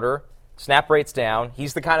second quarter, snap rate's down.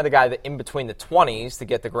 He's the kind of the guy that in between the 20s to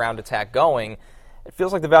get the ground attack going. It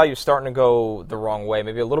feels like the value is starting to go the wrong way,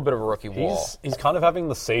 maybe a little bit of a rookie wall. He's kind of having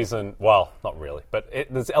the season, well, not really, but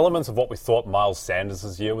there's elements of what we thought Miles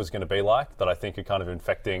Sanders' year was going to be like that I think are kind of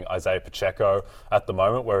infecting Isaiah Pacheco at the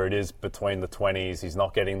moment, where it is between the 20s. He's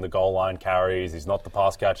not getting the goal line carries. He's not the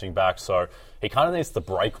pass-catching back, so he kind of needs to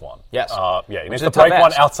break one. Yes. He needs to break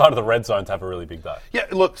one outside of the red zone to have a really big day. Yeah,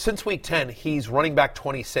 look, since week 10, he's running back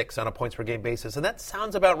 26 on a points-per-game basis, and that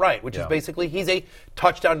sounds about right, which is basically he's a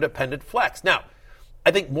touchdown-dependent flex. Now, I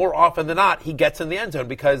think more often than not, he gets in the end zone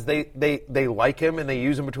because they like him and they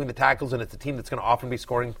use him between the tackles, and it's a team that's going to often be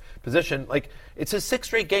scoring position. It's his sixth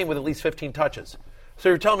straight game with at least 15 touches. So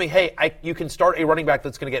you're telling me, hey, you can start a running back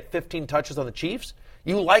that's going to get 15 touches on the Chiefs?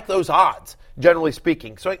 You like those odds, generally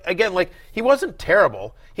speaking. So again, he wasn't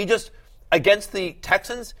terrible. He just, against the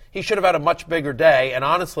Texans, he should have had a much bigger day. And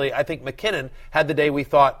honestly, I think McKinnon had the day we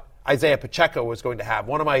thought Isaiah Pacheco was going to have.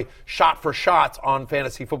 One of my shot-for-shots on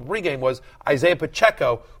Fantasy Football pregame was Isaiah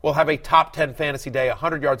Pacheco will have a top 10 fantasy day,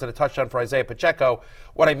 100 yards and a touchdown for Isaiah Pacheco.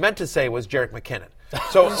 What I meant to say was Jerick McKinnon.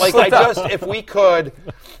 So, if we could,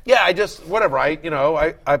 whatever. I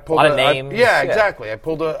pulled a lot of names. Exactly. I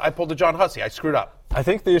pulled a John Hussey. I screwed up. I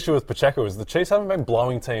think the issue with Pacheco is the Chiefs haven't been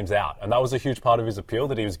blowing teams out, and that was a huge part of his appeal,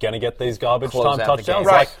 that he was going to get these garbage time touchdowns.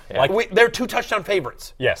 Right. They're 2 touchdown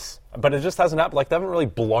favorites. Yes, but it just hasn't happened. They haven't really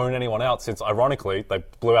blown anyone out since, ironically, they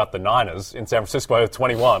blew out the Niners in San Francisco at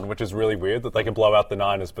 21, which is really weird that they can blow out the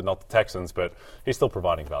Niners but not the Texans, but he's still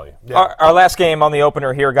providing value. Yeah. Our last game on the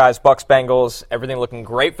opener here, guys, Bucs-Bengals. Everything looking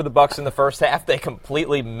great for the Bucs in the first half. They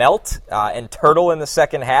completely melt and turtle in the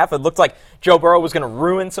second half. It looked like Joe Burrow was going to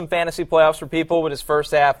ruin some fantasy playoffs for people with his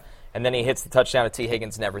first half, and then he hits the touchdown to T.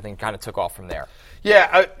 Higgins, and everything kind of took off from there.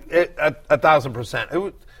 Yeah,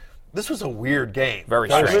 1,000%. This was a weird game. Very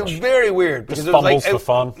strange. It was very weird because just fumbles for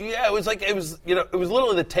fun. Yeah, it was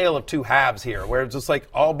literally the tale of two halves here, where it's just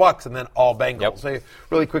all Bucs and then all Bengals. Yep. So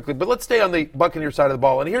really quickly, but let's stay on the Buccaneers side of the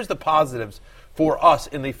ball. And here's the positives for us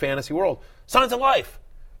in the fantasy world: signs of life.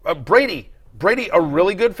 Brady, a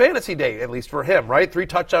really good fantasy day, at least for him, right? 3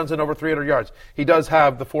 touchdowns and over 300 yards. He does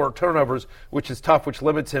have the 4 turnovers, which is tough, which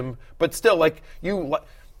limits him. But still,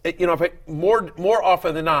 more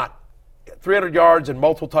often than not, 300 yards and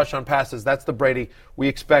multiple touchdown passes, that's the Brady we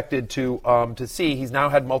expected to see. He's now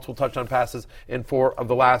had multiple touchdown passes in 4 of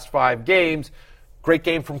the last 5 games. Great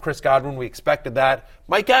game from Chris Godwin. We expected that.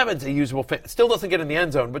 Mike Evans, a usable still doesn't get in the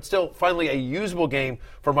end zone, but still finally a usable game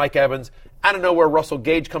for Mike Evans. Out of nowhere, Russell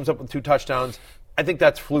Gage comes up with 2 touchdowns. I think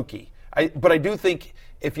that's fluky. But I do think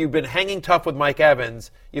if you've been hanging tough with Mike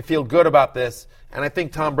Evans, you feel good about this. And I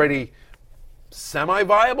think Tom Brady,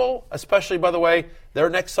 semi-viable, especially, by the way, their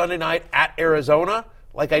next Sunday night at Arizona.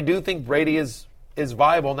 I do think Brady is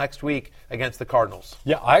viable next week against the Cardinals.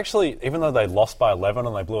 Yeah, I actually, even though they lost by 11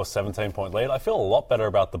 and they blew a 17-point lead, I feel a lot better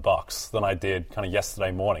about the Bucs than I did kind of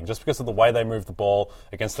yesterday morning, just because of the way they moved the ball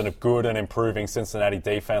against a good and improving Cincinnati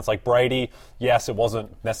defense. Brady, yes, it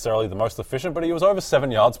wasn't necessarily the most efficient, but he was over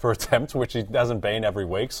 7 yards per attempt, which he hasn't been every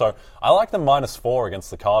week. So I like them -4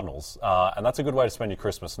 against the Cardinals, and that's a good way to spend your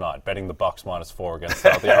Christmas night, betting the Bucs -4 against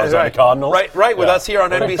the Arizona Cardinals. Right, with us here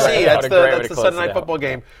on NBC. That's the Sunday Night Football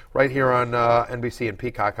game right here on NBC. NBC and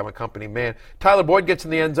Peacock. I'm a company man. Tyler Boyd gets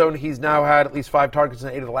in the end zone. He's now had at least 5 targets in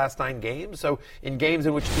 8 of the last 9 games. So in games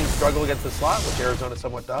in which teams struggle against the slot, which Arizona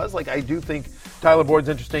somewhat does, I do think Tyler Boyd's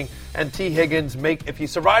interesting. And T. Higgins, if he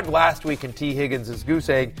survived last week in T. Higgins' goose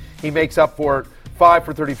egg, he makes up for it. 5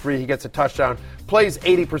 for 33. He gets a touchdown. Plays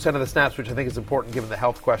 80% of the snaps, which I think is important given the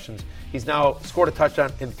health questions. He's now scored a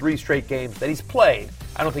touchdown in 3 straight games that he's played.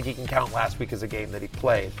 I don't think he can count last week as a game that he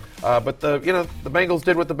played. But the Bengals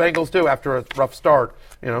did what the Bengals do after a rough start.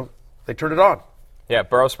 They turned it on. Yeah,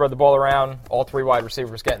 Burrow spread the ball around. All 3 wide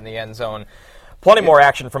receivers get in the end zone. Plenty more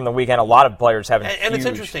action from the weekend. A lot of players having and it's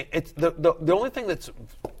interesting. It's the only thing that's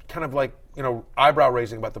kind of eyebrow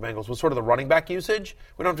raising about the Bengals was sort of the running back usage.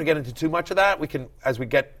 We don't have to get into too much of that. We can as we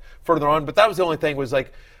get further on. But that was the only thing was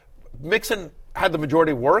Mixon had the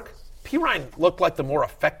majority of work. P. Ryan looked like the more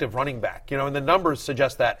effective running back, and the numbers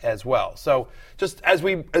suggest that as well. So just as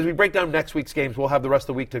we break down next week's games, we'll have the rest of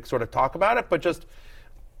the week to sort of talk about it. But just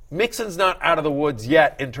Mixon's not out of the woods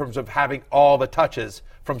yet in terms of having all the touches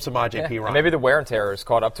from Samaje P. Ryan. Maybe the wear and tear has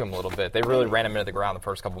caught up to him a little bit. They really ran him into the ground the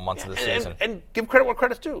first couple months of the season. And give credit where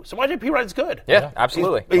credit's due. Samaje P. Ryan's good. Yeah,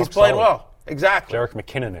 absolutely. He's playing well. Exactly. Jerick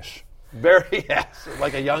McKinnon-ish. Very, yes.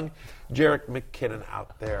 Like a young Jerick McKinnon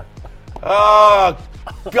out there. Oh,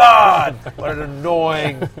 God. What an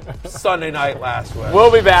annoying Sunday night last week.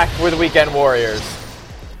 We'll be back with Weekend Warriors.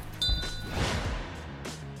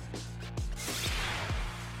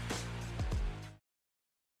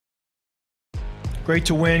 Great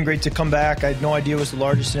to win, great to come back. I had no idea it was the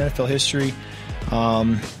largest in NFL history.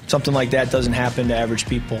 Something like that doesn't happen to average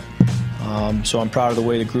people. So I'm proud of the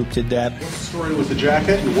way the group did that. What's the story with the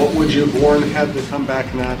jacket, and what would you have worn had the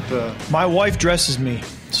comeback not? My wife dresses me,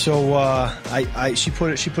 so she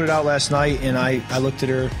put it out last night, and I looked at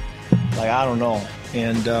her like I don't know,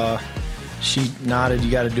 and she nodded,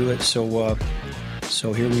 "You got to do it."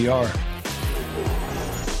 So here we are.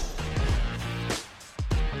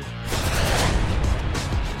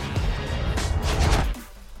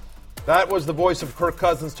 That was the voice of Kirk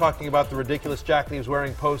Cousins talking about the ridiculous jacket he was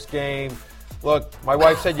wearing post-game. Look, my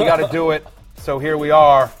wife said you got to do it, so here we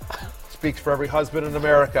are. Speaks for every husband in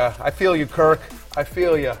America. I feel you, Kirk. I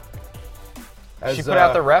feel you. She put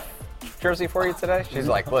out the ref jersey for you today? She's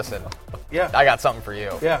like, listen, I got something for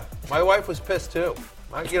you. Yeah, my wife was pissed too.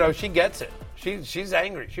 She gets it. She's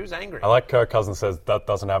angry. She was angry. I like Kirk Cousins says that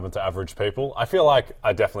doesn't happen to average people. I feel like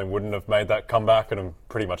I definitely wouldn't have made that comeback, and I'm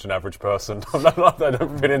pretty much an average person. I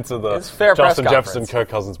don't fit into the Justin Jefferson, Kirk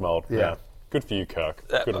Cousins mold. Yeah. Good for you, Kirk.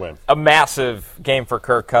 Good win. A massive game for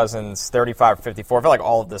Kirk Cousins, 35-54. I feel like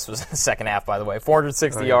all of this was in the second half, by the way.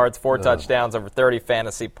 460 yards, 4 touchdowns, over 30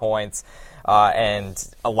 fantasy points. And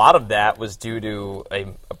a lot of that was due to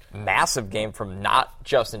a massive game from not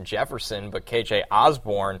Justin Jefferson, but KJ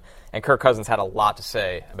Osborne. And Kirk Cousins had a lot to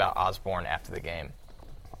say about Osborne after the game.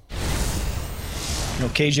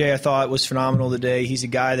 KJ, I thought, was phenomenal today. He's a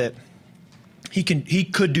guy that he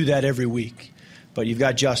could do that every week. But you've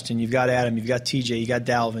got Justin, you've got Adam, you've got TJ, you got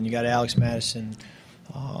Dalvin, you got Alex Madison.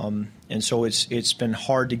 And so it's been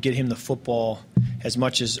hard to get him the football as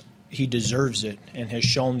much as he deserves it and has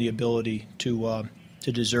shown the ability to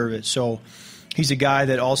deserve it. So he's a guy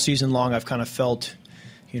that all season long I've kind of felt,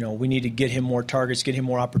 we need to get him more targets, get him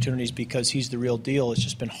more opportunities because he's the real deal. It's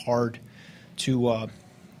just been hard to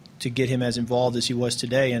get him as involved as he was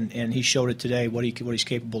today, and he showed it today what he's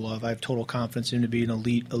capable of. I have total confidence in him to be an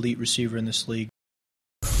elite receiver in this league.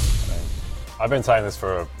 I've been saying this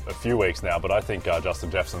for a few weeks now, but I think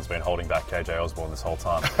Justin Jefferson's been holding back KJ Osborne this whole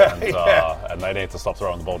time. And, and they need to stop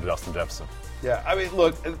throwing the ball to Justin Jefferson. Yeah, I mean,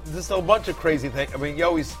 look, there's a bunch of crazy things. I mean,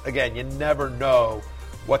 you never know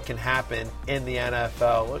what can happen in the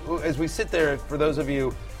NFL. As we sit there, for those of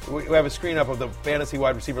you, we have a screen up of the fantasy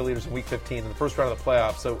wide receiver leaders in Week 15 in the first round of the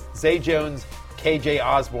playoffs. So Zay Jones, KJ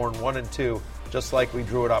Osborne, 1 and 2, just like we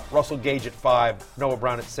drew it up. Russell Gage at 5, Noah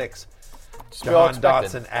Brown at 6. Jahan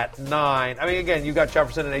Dotson at 9. I mean, again, you got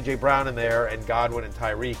Jefferson and A.J. Brown in there, and Godwin and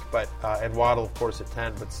Tyreek, and Waddle, of course, at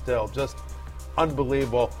 10, but still, just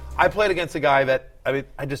unbelievable. I played against a guy that,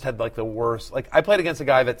 I just had the worst. I played against a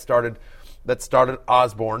guy that started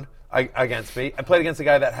Osborne against me. I played against a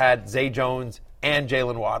guy that had Zay Jones and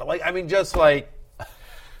Jalen Waddle.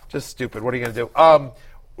 Just stupid. What are you going to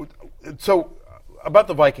do? So, about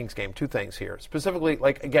the Vikings game, 2 things here. Specifically,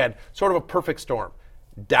 again, sort of a perfect storm.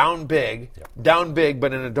 Down big,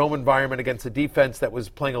 but in a dome environment against a defense that was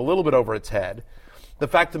playing a little bit over its head. The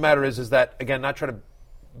fact of the matter is that, again, not trying to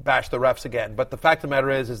bash the refs again, but the fact of the matter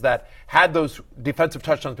is that had those defensive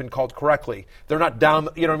touchdowns been called correctly, they're not down,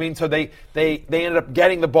 you know what I mean? So they ended up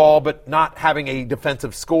getting the ball but not having a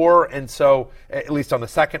defensive score, and so, at least on the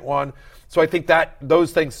second one. So I think that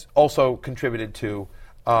those things also contributed to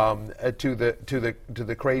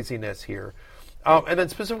the craziness here. And then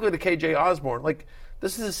specifically to KJ Osborne, like,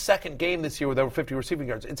 this is his second game this year with over 50 receiving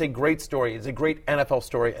yards. It's a great story. It's a great NFL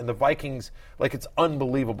story. And the Vikings, like, it's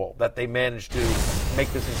unbelievable that they managed to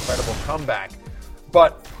make this incredible comeback.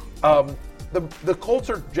 But the Colts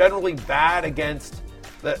are generally bad against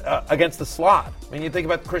the slot. I mean, you think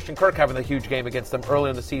about Christian Kirk having a huge game against them early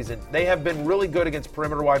in the season. They have been really good against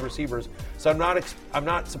perimeter wide receivers. So I'm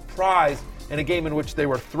not surprised in a game in which they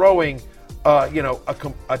were throwing,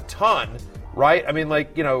 a ton, right? I mean,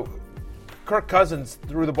 Kirk Cousins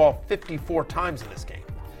threw the ball 54 times in this game.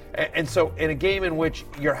 And so in a game in which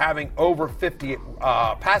you're having over 50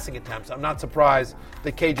 passing attempts, I'm not surprised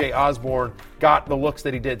that KJ Osborne got the looks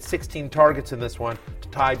that he did. 16 targets in this one to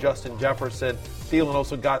tie Justin Jefferson. Thielen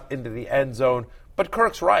also got into the end zone. But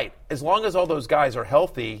Kirk's right. As long as all those guys are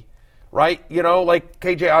healthy, right? Like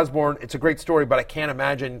KJ Osborne, it's a great story, but I can't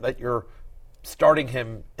imagine that you're starting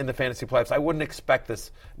him in the fantasy playoffs. I wouldn't expect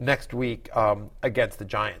this next week against the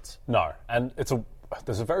Giants. No, and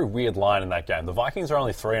there's a very weird line in that game. The Vikings are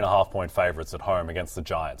only 3.5-point favorites at home against the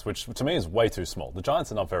Giants, which to me is way too small. The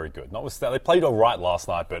Giants are not very good. They played all right last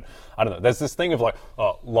night, but I don't know. There's this thing of like,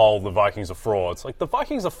 oh, lol, the Vikings are frauds. Like, the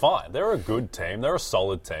Vikings are fine. They're a good team. They're a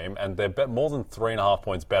solid team, and they're more than 3.5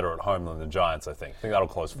 points better at home than the Giants, I think. I think that'll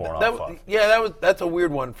close 4.5. Yeah, that's a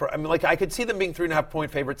weird one. I could see them being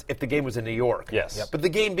 3.5-point favorites if the game was in New York. Yes. Yep. But the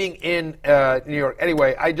game being in New York.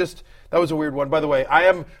 Anyway, that was a weird one. By the way,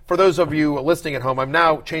 for those of you listening at home, I'm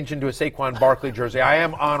now changed into a Saquon Barkley jersey. I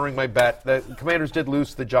am honoring my bet. The Commanders did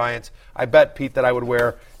lose to the Giants. I bet, Pete, that I would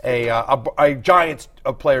wear a Giants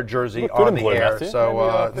player jersey on the air. Matthew.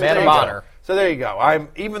 So, man of honor. So there you go.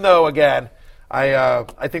 Even though, again,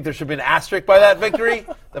 I think there should be an asterisk by that victory.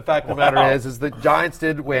 The fact of the matter is the Giants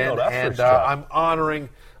did win, and I'm honoring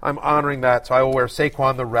that. So I will wear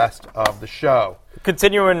Saquon the rest of the show.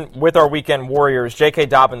 Continuing with our weekend warriors, J.K.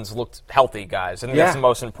 Dobbins looked healthy, guys, and that's the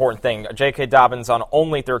most important thing. J.K. Dobbins on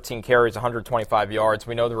only 13 carries, 125 yards.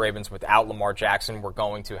 We know the Ravens, without Lamar Jackson, were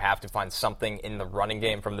going to have to find something in the running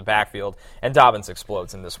game from the backfield, and Dobbins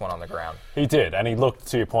explodes in this one on the ground. He did, and he looked,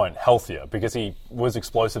 to your point, healthier, because he was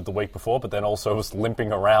explosive the week before, but then also was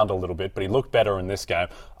limping around a little bit, but he looked better in this game.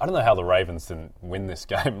 I don't know how the Ravens didn't win this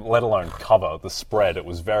game, let alone cover the spread. It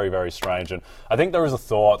was very, very strange, and I think there was a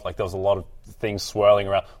thought, like there was a lot of things swirling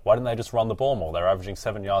around. Why didn't they just run the ball more? They're averaging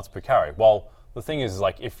 7 yards per carry. Well, the thing is,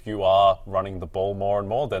 like, if you are running the ball more and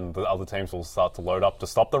more, then the other teams will start to load up to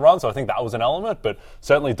stop the run. So I think that was an element, but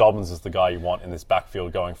certainly Dobbins is the guy you want in this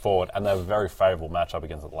backfield going forward, and they have a very favorable matchup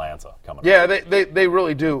against Atlanta coming up. Yeah, they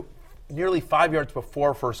really do. Nearly 5 yards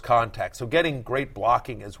before first contact, so getting great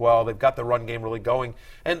blocking as well. They've got the run game really going.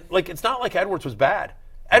 And, it's not like Edwards was bad.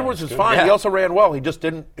 Edwards was fine. Yeah. He also ran well. He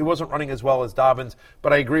wasn't running as well as Dobbins.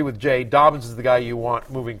 But I agree with Jay. Dobbins is the guy you want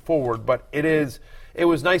moving forward. But it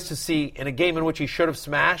was nice to see in a game in which he should have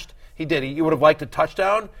smashed. He did. He would have liked a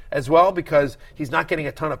touchdown as well because he's not getting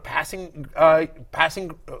a ton of passing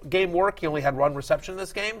game work. He only had one reception in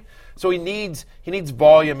this game. So he needs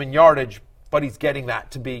volume and yardage, but he's getting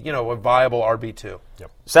that to be, a viable RB2.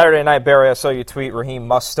 Yep. Saturday night, Barry, I saw you tweet Raheem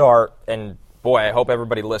must start, and boy, I hope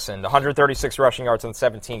everybody listened. 136 rushing yards on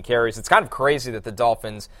 17 carries. It's kind of crazy that the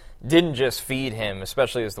Dolphins didn't just feed him,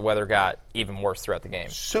 especially as the weather got even worse throughout the game.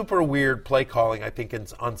 Super weird play calling, I think, in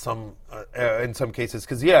some cases.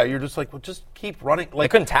 Because, you're just like, well, just keep running. They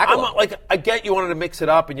couldn't tackle him. I get you wanted to mix it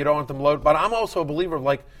up and you don't want them loaded, but I'm also a believer of,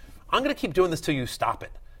 I'm going to keep doing this till you stop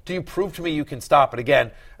it. Do you prove to me you can stop it? Again,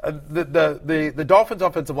 the Dolphins'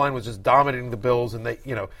 offensive line was just dominating the Bills, and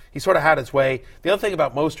he sort of had his way. The other thing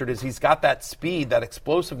about Mostert is he's got that speed, that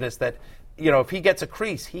explosiveness that, if he gets a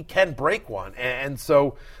crease, he can break one. And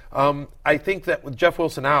so I think that with Jeff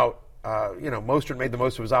Wilson out, Mostert made the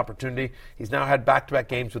most of his opportunity. He's now had back-to-back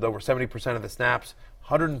games with over 70% of the snaps,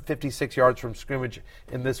 156 yards from scrimmage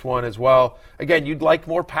in this one as well. Again, you'd like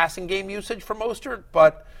more passing game usage for Mostert,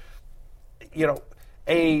 but,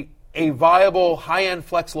 a viable high-end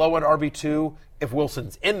flex, low-end RB2 if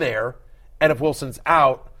Wilson's in there, and if Wilson's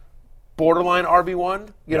out, borderline RB1,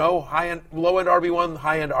 high-end, low-end RB1,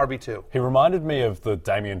 high-end RB2. He reminded me of the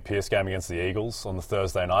Dameon Pierce game against the Eagles on the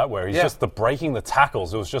Thursday night where he's just breaking the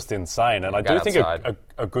tackles. It was just insane. And I do think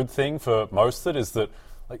a good thing for Mostert is that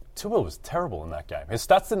Tua was terrible in that game. His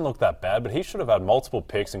stats didn't look that bad, but he should have had multiple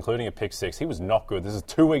picks, including a pick six. He was not good. This is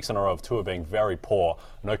 2 weeks in a row of Tua being very poor.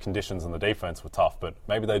 No conditions in the defense were tough, but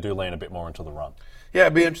maybe they do lean a bit more into the run. Yeah,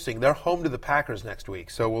 it'd be interesting. They're home to the Packers next week,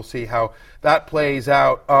 so we'll see how that plays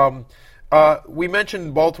out. We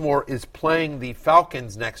mentioned Baltimore is playing the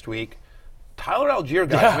Falcons next week. Tyler Allgeier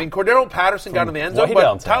got it. I mean, Cordero Patterson got in the end zone, but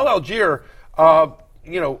downtown. Tyler Allgeier,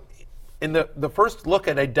 in the first look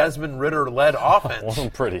at a Desmond Ridder-led offense,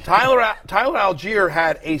 wasn't pretty. Tyler Allgeier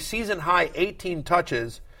had a season-high 18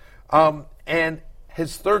 touches, and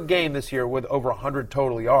his third game this year with over 100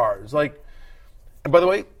 total yards. And by the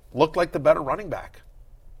way, looked like the better running back.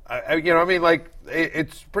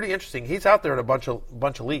 It's pretty interesting. He's out there in a bunch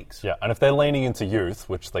of leagues. Yeah, and if they're leaning into youth,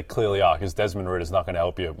 which they clearly are, because Desmond Ridder's not going to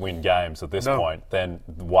help you win games at this point, then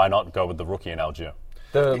why not go with the rookie in Allgeier?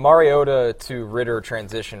 The Mariota to Ridder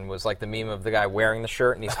transition was like the meme of the guy wearing the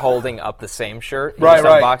shirt and he's holding up the same shirt. He just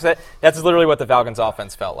unboxed it. That's literally what the Falcons'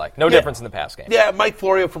 offense felt like. No difference in the pass game. Yeah, Mike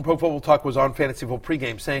Florio from Pro Football Talk was on Fantasy Football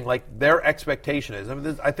pregame saying their expectation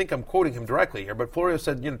is. I think I'm quoting him directly here, but Florio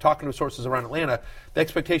said, talking to sources around Atlanta, the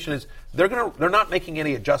expectation is they're not making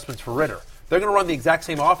any adjustments for Ridder. They're going to run the exact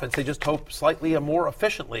same offense. They just hope slightly more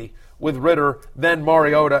efficiently with Ridder than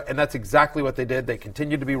Mariota, and that's exactly what they did. They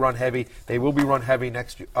continued to be run heavy. They will be run heavy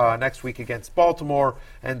next week against Baltimore,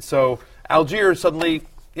 and so Allgeier suddenly,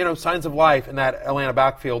 signs of life in that Atlanta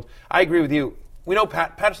backfield. I agree with you. We know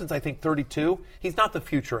Patterson's, I think, 32. He's not the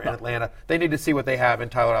future in Atlanta. They need to see what they have in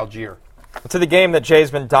Tyler Allgeier. To the game that Jay's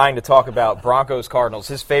been dying to talk about, Broncos-Cardinals,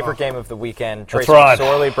 his favorite game of the weekend. That's Tracy right.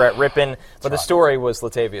 McSorley, Brett Rippon, but the story was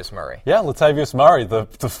Latavius Murray. Yeah, Latavius Murray, the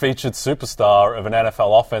featured superstar of an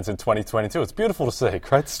NFL offense in 2022. It's beautiful to see.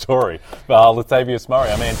 Great story. Latavius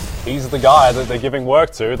Murray, I mean, he's the guy that they're giving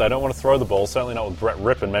work to. They don't want to throw the ball, certainly not with Brett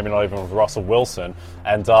Rippon, maybe not even with Russell Wilson.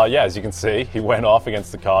 And, as you can see, he went off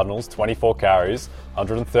against the Cardinals, 24 carries,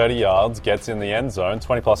 130 yards, gets in the end zone,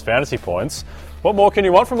 20-plus fantasy points. What more can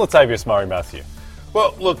you want from Latavius Murray, Matthew?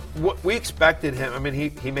 Well, look, we expected him. I mean,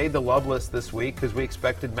 he made the love list this week because we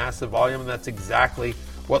expected massive volume, and that's exactly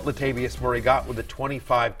what Latavius Murray got with the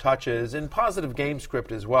 25 touches and positive game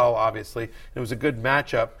script as well, obviously. It was a good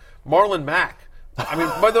matchup. Marlon Mack. I mean,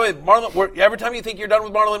 by the way, every time you think you're done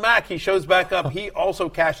with Marlon Mack, he shows back up. He also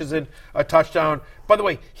cashes in a touchdown. By the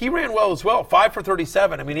way, he ran well as well, 5 for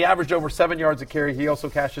 37. I mean, he averaged over 7 yards a carry. He also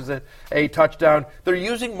cashes in a touchdown. They're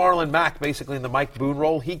using Marlon Mack basically in the Mike Boone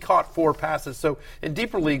role. He caught 4 passes. So in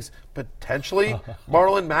deeper leagues, potentially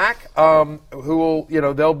Marlon Mack, who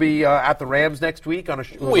will, they'll be at the Rams next week on a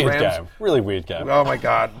weird game. Really weird game. Oh my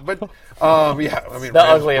God! But I mean, the Rams,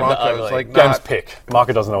 ugly of the Broncos, ugly. Game's pick.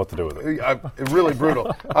 Market doesn't know what to do with it. Really brutal.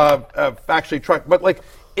 Factually truck, but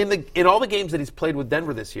in all the games that he's played with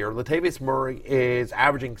Denver this year, Latavius Murray is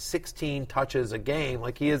averaging 16 touches a game.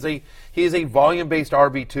 He is a volume-based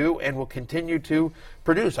RB2 and will continue to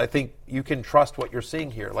produce. I think you can trust what you're seeing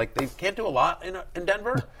here. They can't do a lot in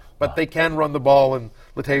Denver, but they can run the ball, and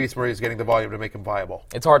Latavius Murray is getting the volume to make him viable.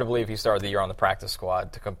 It's hard to believe he started the year on the practice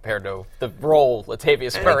squad compared to the role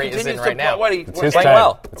Latavius Murray is in right now. It's his team.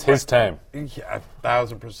 Well. It's his team. Yeah,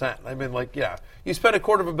 1,000%. I mean, you spend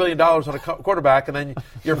 $250 million on a quarterback, and then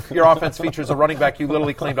your offense features a running back you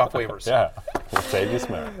literally claimed off waivers. Yeah, Latavius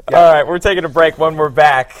Murray. Yeah. All right, we're taking a break. When we're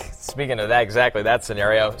back, speaking of that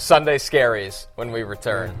scenario, Sunday Scaries when we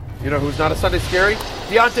return. You know who's not a Sunday Scary?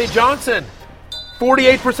 Deontay Johnson.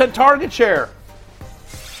 48% target share.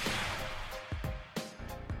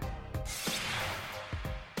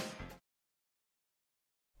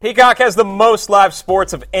 Peacock has the most live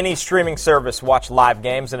sports of any streaming service. Watch live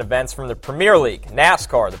games and events from the Premier League,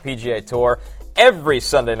 NASCAR, the PGA Tour, every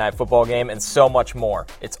Sunday night football game, and so much more.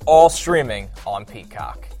 It's all streaming on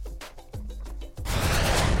Peacock.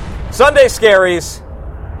 Sunday Scaries,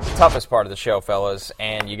 toughest part of the show, fellas,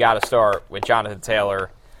 and you got to start with Jonathan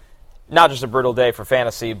Taylor. Not just a brutal day for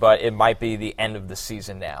fantasy, but it might be the end of the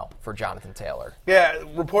season now for Jonathan Taylor. Yeah,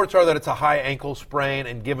 reports are that it's a high ankle sprain,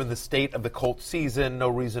 and given the state of the Colts season, no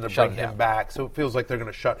reason to bring him back. So it feels like they're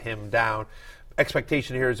going to shut him down.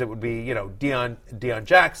 Expectation here is it would be, Deion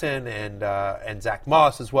Jackson and Zach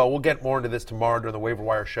Moss as well. We'll get more into this tomorrow during the waiver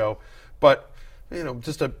wire show. But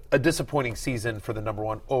just a disappointing season for the number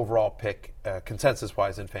one overall pick,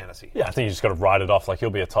 consensus-wise in fantasy. Yeah, I think you just got to write it off. He'll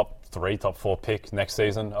be a top 3, top 4 pick next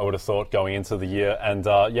season, I would have thought, going into the year. And,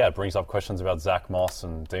 it brings up questions about Zach Moss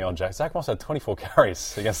and Deion Jackson. Zach Moss had 24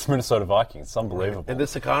 carries against the Minnesota Vikings. It's unbelievable. In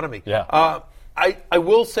this economy. Yeah. I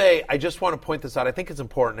will say, I just want to point this out. I think it's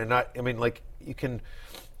important. And you can,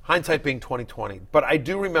 hindsight being 20/20, but I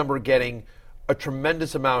do remember getting a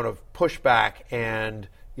tremendous amount of pushback and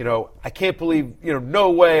I can't believe, no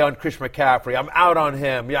way on Chris McCaffrey. I'm out on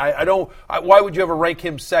him. Yeah, I don't. Why would you ever rank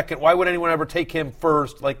him second? Why would anyone ever take him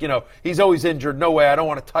first? He's always injured. No way. I don't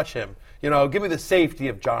want to touch him. Give me the safety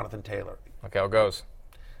of Jonathan Taylor. Okay, how it goes.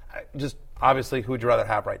 Just obviously, who would you rather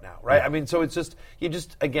have right now, right? Yeah. I mean, so it's just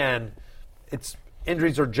again, it's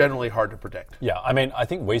injuries are generally hard to predict. Yeah, I mean, I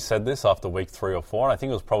think we said this after week 3 or 4, and I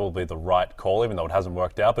think it was probably the right call, even though it hasn't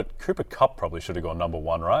worked out. But Cooper Kupp probably should have gone number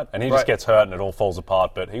 1, right? And he just gets hurt and it all falls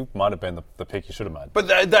apart, but he might have been the pick you should have made.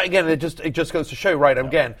 But again, it just goes to show you, right?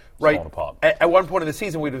 Again, right? At one point in the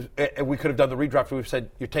season, we could have done the redraft. We've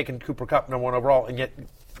said you're taking Cooper Kupp number 1 overall, and yet,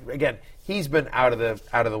 again, he's been out of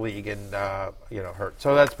the league and hurt.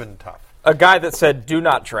 So that's been tough. A guy that said, "Do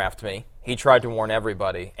not draft me." He tried to warn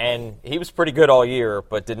everybody, and he was pretty good all year,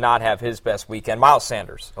 but did not have his best weekend. Miles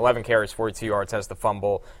Sanders, 11 carries, 42 yards, has the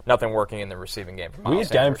fumble. Nothing working in the receiving game for Miles Weird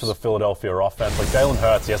Sanders. game for the Philadelphia offense. Like Jalen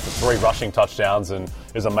Hurts, he has the 3 rushing touchdowns and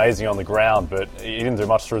is amazing on the ground, but he didn't do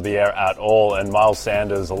much through the air at all. And Miles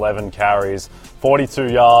Sanders, 11 carries,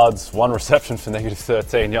 42 yards, 1 reception for negative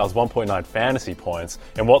 13 yards, 1.9 fantasy points,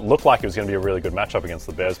 and what looked like it was going to be a really good matchup against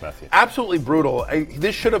the Bears, Matthew. Absolutely brutal.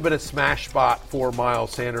 This should have been a smash spot for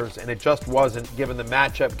Miles Sanders, and it just wasn't, given the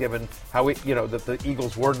matchup, given how that the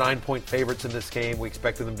Eagles were 9-point favorites in this game. We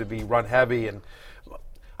expected them to be run heavy, and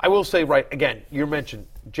I will say, again, you mentioned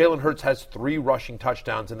Jalen Hurts has 3 rushing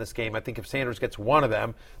touchdowns in this game. I think if Sanders gets one of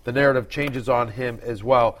them, the narrative changes on him as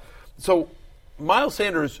well. So Miles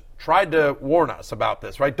Sanders tried to warn us about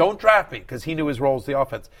this, right? Don't draft me, because he knew his role as the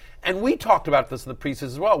offense. And we talked about this in the preseason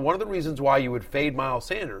as well. One of the reasons why you would fade Miles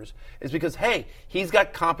Sanders is because, hey, he's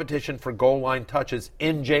got competition for goal line touches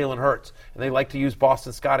in Jalen Hurts. And they like to use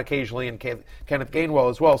Boston Scott occasionally and Kenneth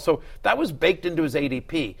Gainwell as well. So that was baked into his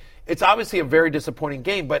ADP. It's obviously a very disappointing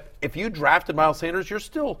game, but if you drafted Miles Sanders, you're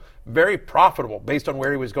still very profitable based on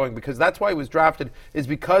where he was going, because that's why he was drafted, is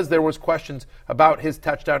because there was questions about his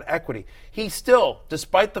touchdown equity. He still,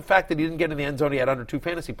 despite the fact that he didn't get in the end zone, he had under 2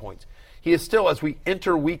 fantasy points. He is still, as we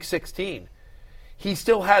enter week 16, he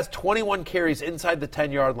still has 21 carries inside the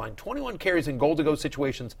 10-yard line, 21 carries in goal-to-go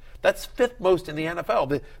situations. That's 5th most in the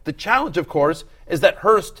NFL. The challenge, of course, is that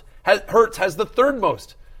Hurts has the 3rd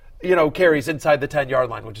most carries inside the 10-yard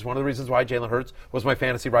line, which is one of the reasons why Jalen Hurts was my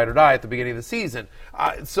fantasy ride or die at the beginning of the season.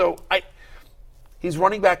 He's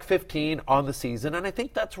running back 15 on the season, and I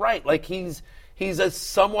think that's right. Like he's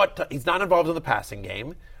not involved in the passing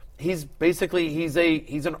game. He's an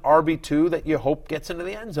RB2 that you hope gets into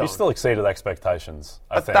the end zone. He still exceeded expectations.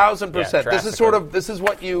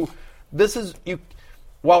 1,000%. This is you.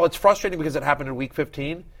 While it's frustrating because it happened in week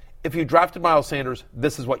 15. If you drafted Miles Sanders,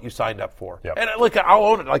 this is what you signed up for. Yep. And look, I'll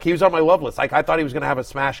own it. Like, he was on my love list. Like, I thought he was going to have a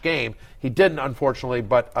smash game. He didn't, unfortunately,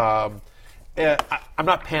 but I'm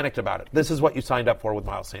not panicked about it. This is what you signed up for with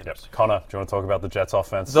Miles Sanders. Yep. Connor, do you want to talk about the Jets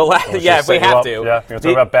offense? If we have to. Yeah, you want to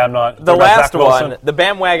talk about Bam Knight? The last one, the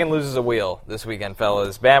bandwagon loses a wheel this weekend,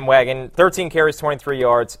 fellas. Bandwagon, 13 carries, 23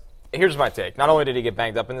 yards. Here's my take. Not only did he get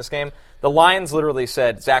banged up in this game, the Lions literally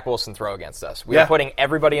said, Zach Wilson, throw against us. We are putting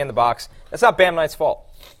everybody in the box. That's not Bam Knight's fault.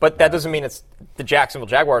 But that doesn't mean it's the Jacksonville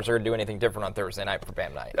Jaguars are going to do anything different on Thursday night for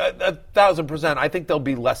Bam Knight. 1,000%. I think they'll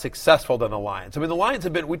be less successful than the Lions. I mean, the Lions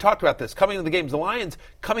have been, we talked about this, coming into the games, the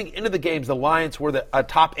Lions were a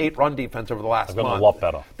top 8 run defense over the last month. They've gotten a lot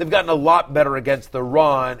better. They've gotten a lot better against the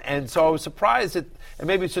run. And so I was surprised and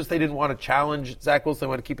maybe it's just they didn't want to challenge Zach Wilson. They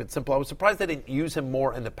want to keep it simple. I was surprised they didn't use him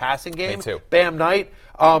more in the passing game. Me too. Bam Knight.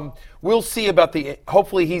 We'll see about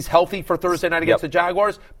hopefully he's healthy for Thursday night against the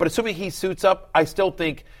Jaguars. But assuming he suits up, I still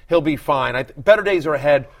think he'll be fine. Better days are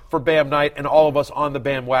ahead for Bam Knight and all of us on the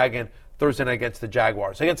bandwagon Thursday night against the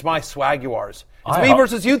Jaguars. Against my Swaguars. It's me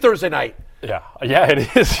versus you Thursday night. Yeah,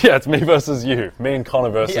 it is. Yeah, it's me versus you. Me and Connor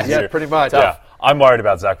versus you. Yeah, pretty much. Yeah. I'm worried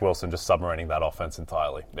about Zach Wilson just submarining that offense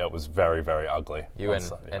entirely. It was very, very ugly. You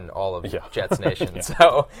and all of Jets Nation.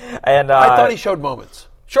 So, I thought he showed moments.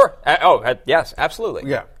 Sure. Yes, absolutely.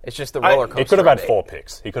 Yeah. It's just the roller coaster. He could have had 4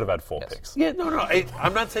 picks. Picks. Yeah, no.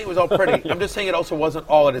 I'm not saying it was all pretty. I'm just saying it also wasn't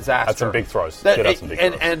all a disaster. Had some big throws.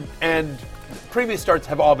 And previous starts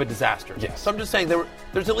have all been disasters. Yes. So I'm just saying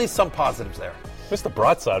there's at least some positives there. Mr.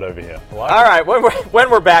 Brightside over here. All right, when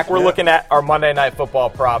we're back, we're looking at our Monday Night Football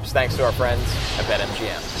props, thanks to our friends at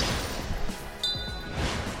BetMGM.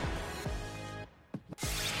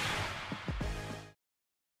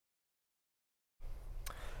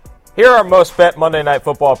 Here are our most bet Monday Night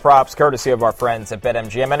Football props, courtesy of our friends at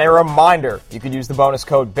BetMGM. And a reminder, you can use the bonus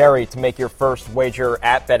code BERRY to make your first wager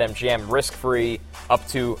at BetMGM risk-free up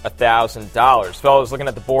to $1,000. Fellas, looking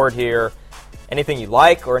at the board here, anything you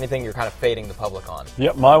like or anything you're kind of fading the public on?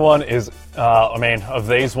 Yep, my one is, of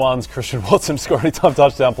these ones, Christian Watson to score anytime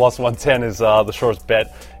touchdown plus 110 is the surest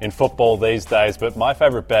bet in football these days. But my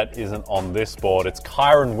favorite bet isn't on this board. It's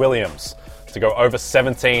Kyren Williams to go over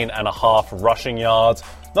 17.5 rushing yards.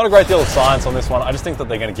 Not a great deal of science on this one. I just think that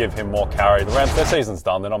they're going to give him more carry. The Rams, their season's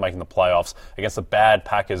done. They're not making the playoffs. Against a bad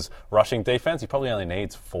Packers rushing defense, he probably only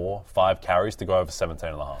needs 4-5 carries to go over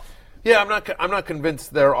 17.5. Yeah, I'm not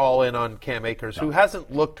convinced they're all in on Cam Akers, who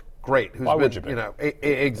hasn't looked great. Why would you be?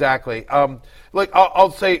 Exactly. I'll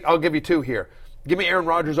give you two here. Give me Aaron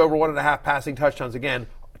Rodgers over 1.5 passing touchdowns again.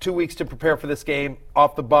 2 weeks to prepare for this game,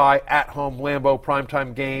 off the bye, at home, Lambeau,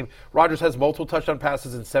 primetime game. Rodgers has multiple touchdown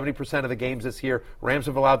passes in 70% of the games this year. Rams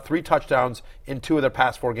have allowed 3 touchdowns in 2 of their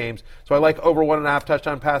past 4 games. So I like over 1.5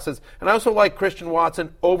 touchdown passes. And I also like Christian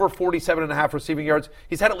Watson, over 47.5 receiving yards.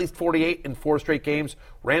 He's had at least 48 in 4 straight games.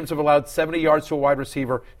 Rams have allowed 70 yards to a wide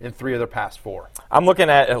receiver in 3 of their past 4. I'm looking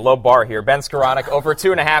at a low bar here. Ben Skoranek, over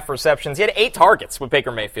 2.5 receptions. He had 8 targets with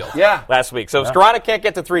Baker Mayfield last week. So Skoranek can't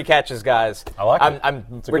get to 3 catches, guys. I like it.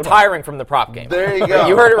 I'm retiring from the prop game. There you go.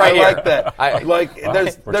 You heard it right here. I like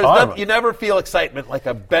that. You never feel excitement like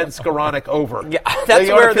a Ben Skoranek over. Yeah, that's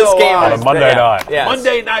where this game is. On a Monday night. Yes.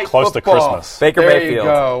 Monday night Close football. to Christmas. Baker there Mayfield.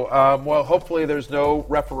 You go. Well, hopefully there's no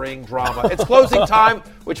refereeing drama. It's closing time,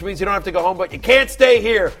 which means you don't have to go home, but you can't stay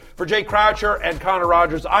here. For Jay Croucher and Connor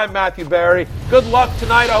Rogers, I'm Matthew Berry. Good luck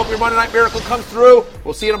tonight. I hope your Monday Night Miracle comes through.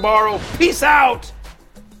 We'll see you tomorrow. Peace out.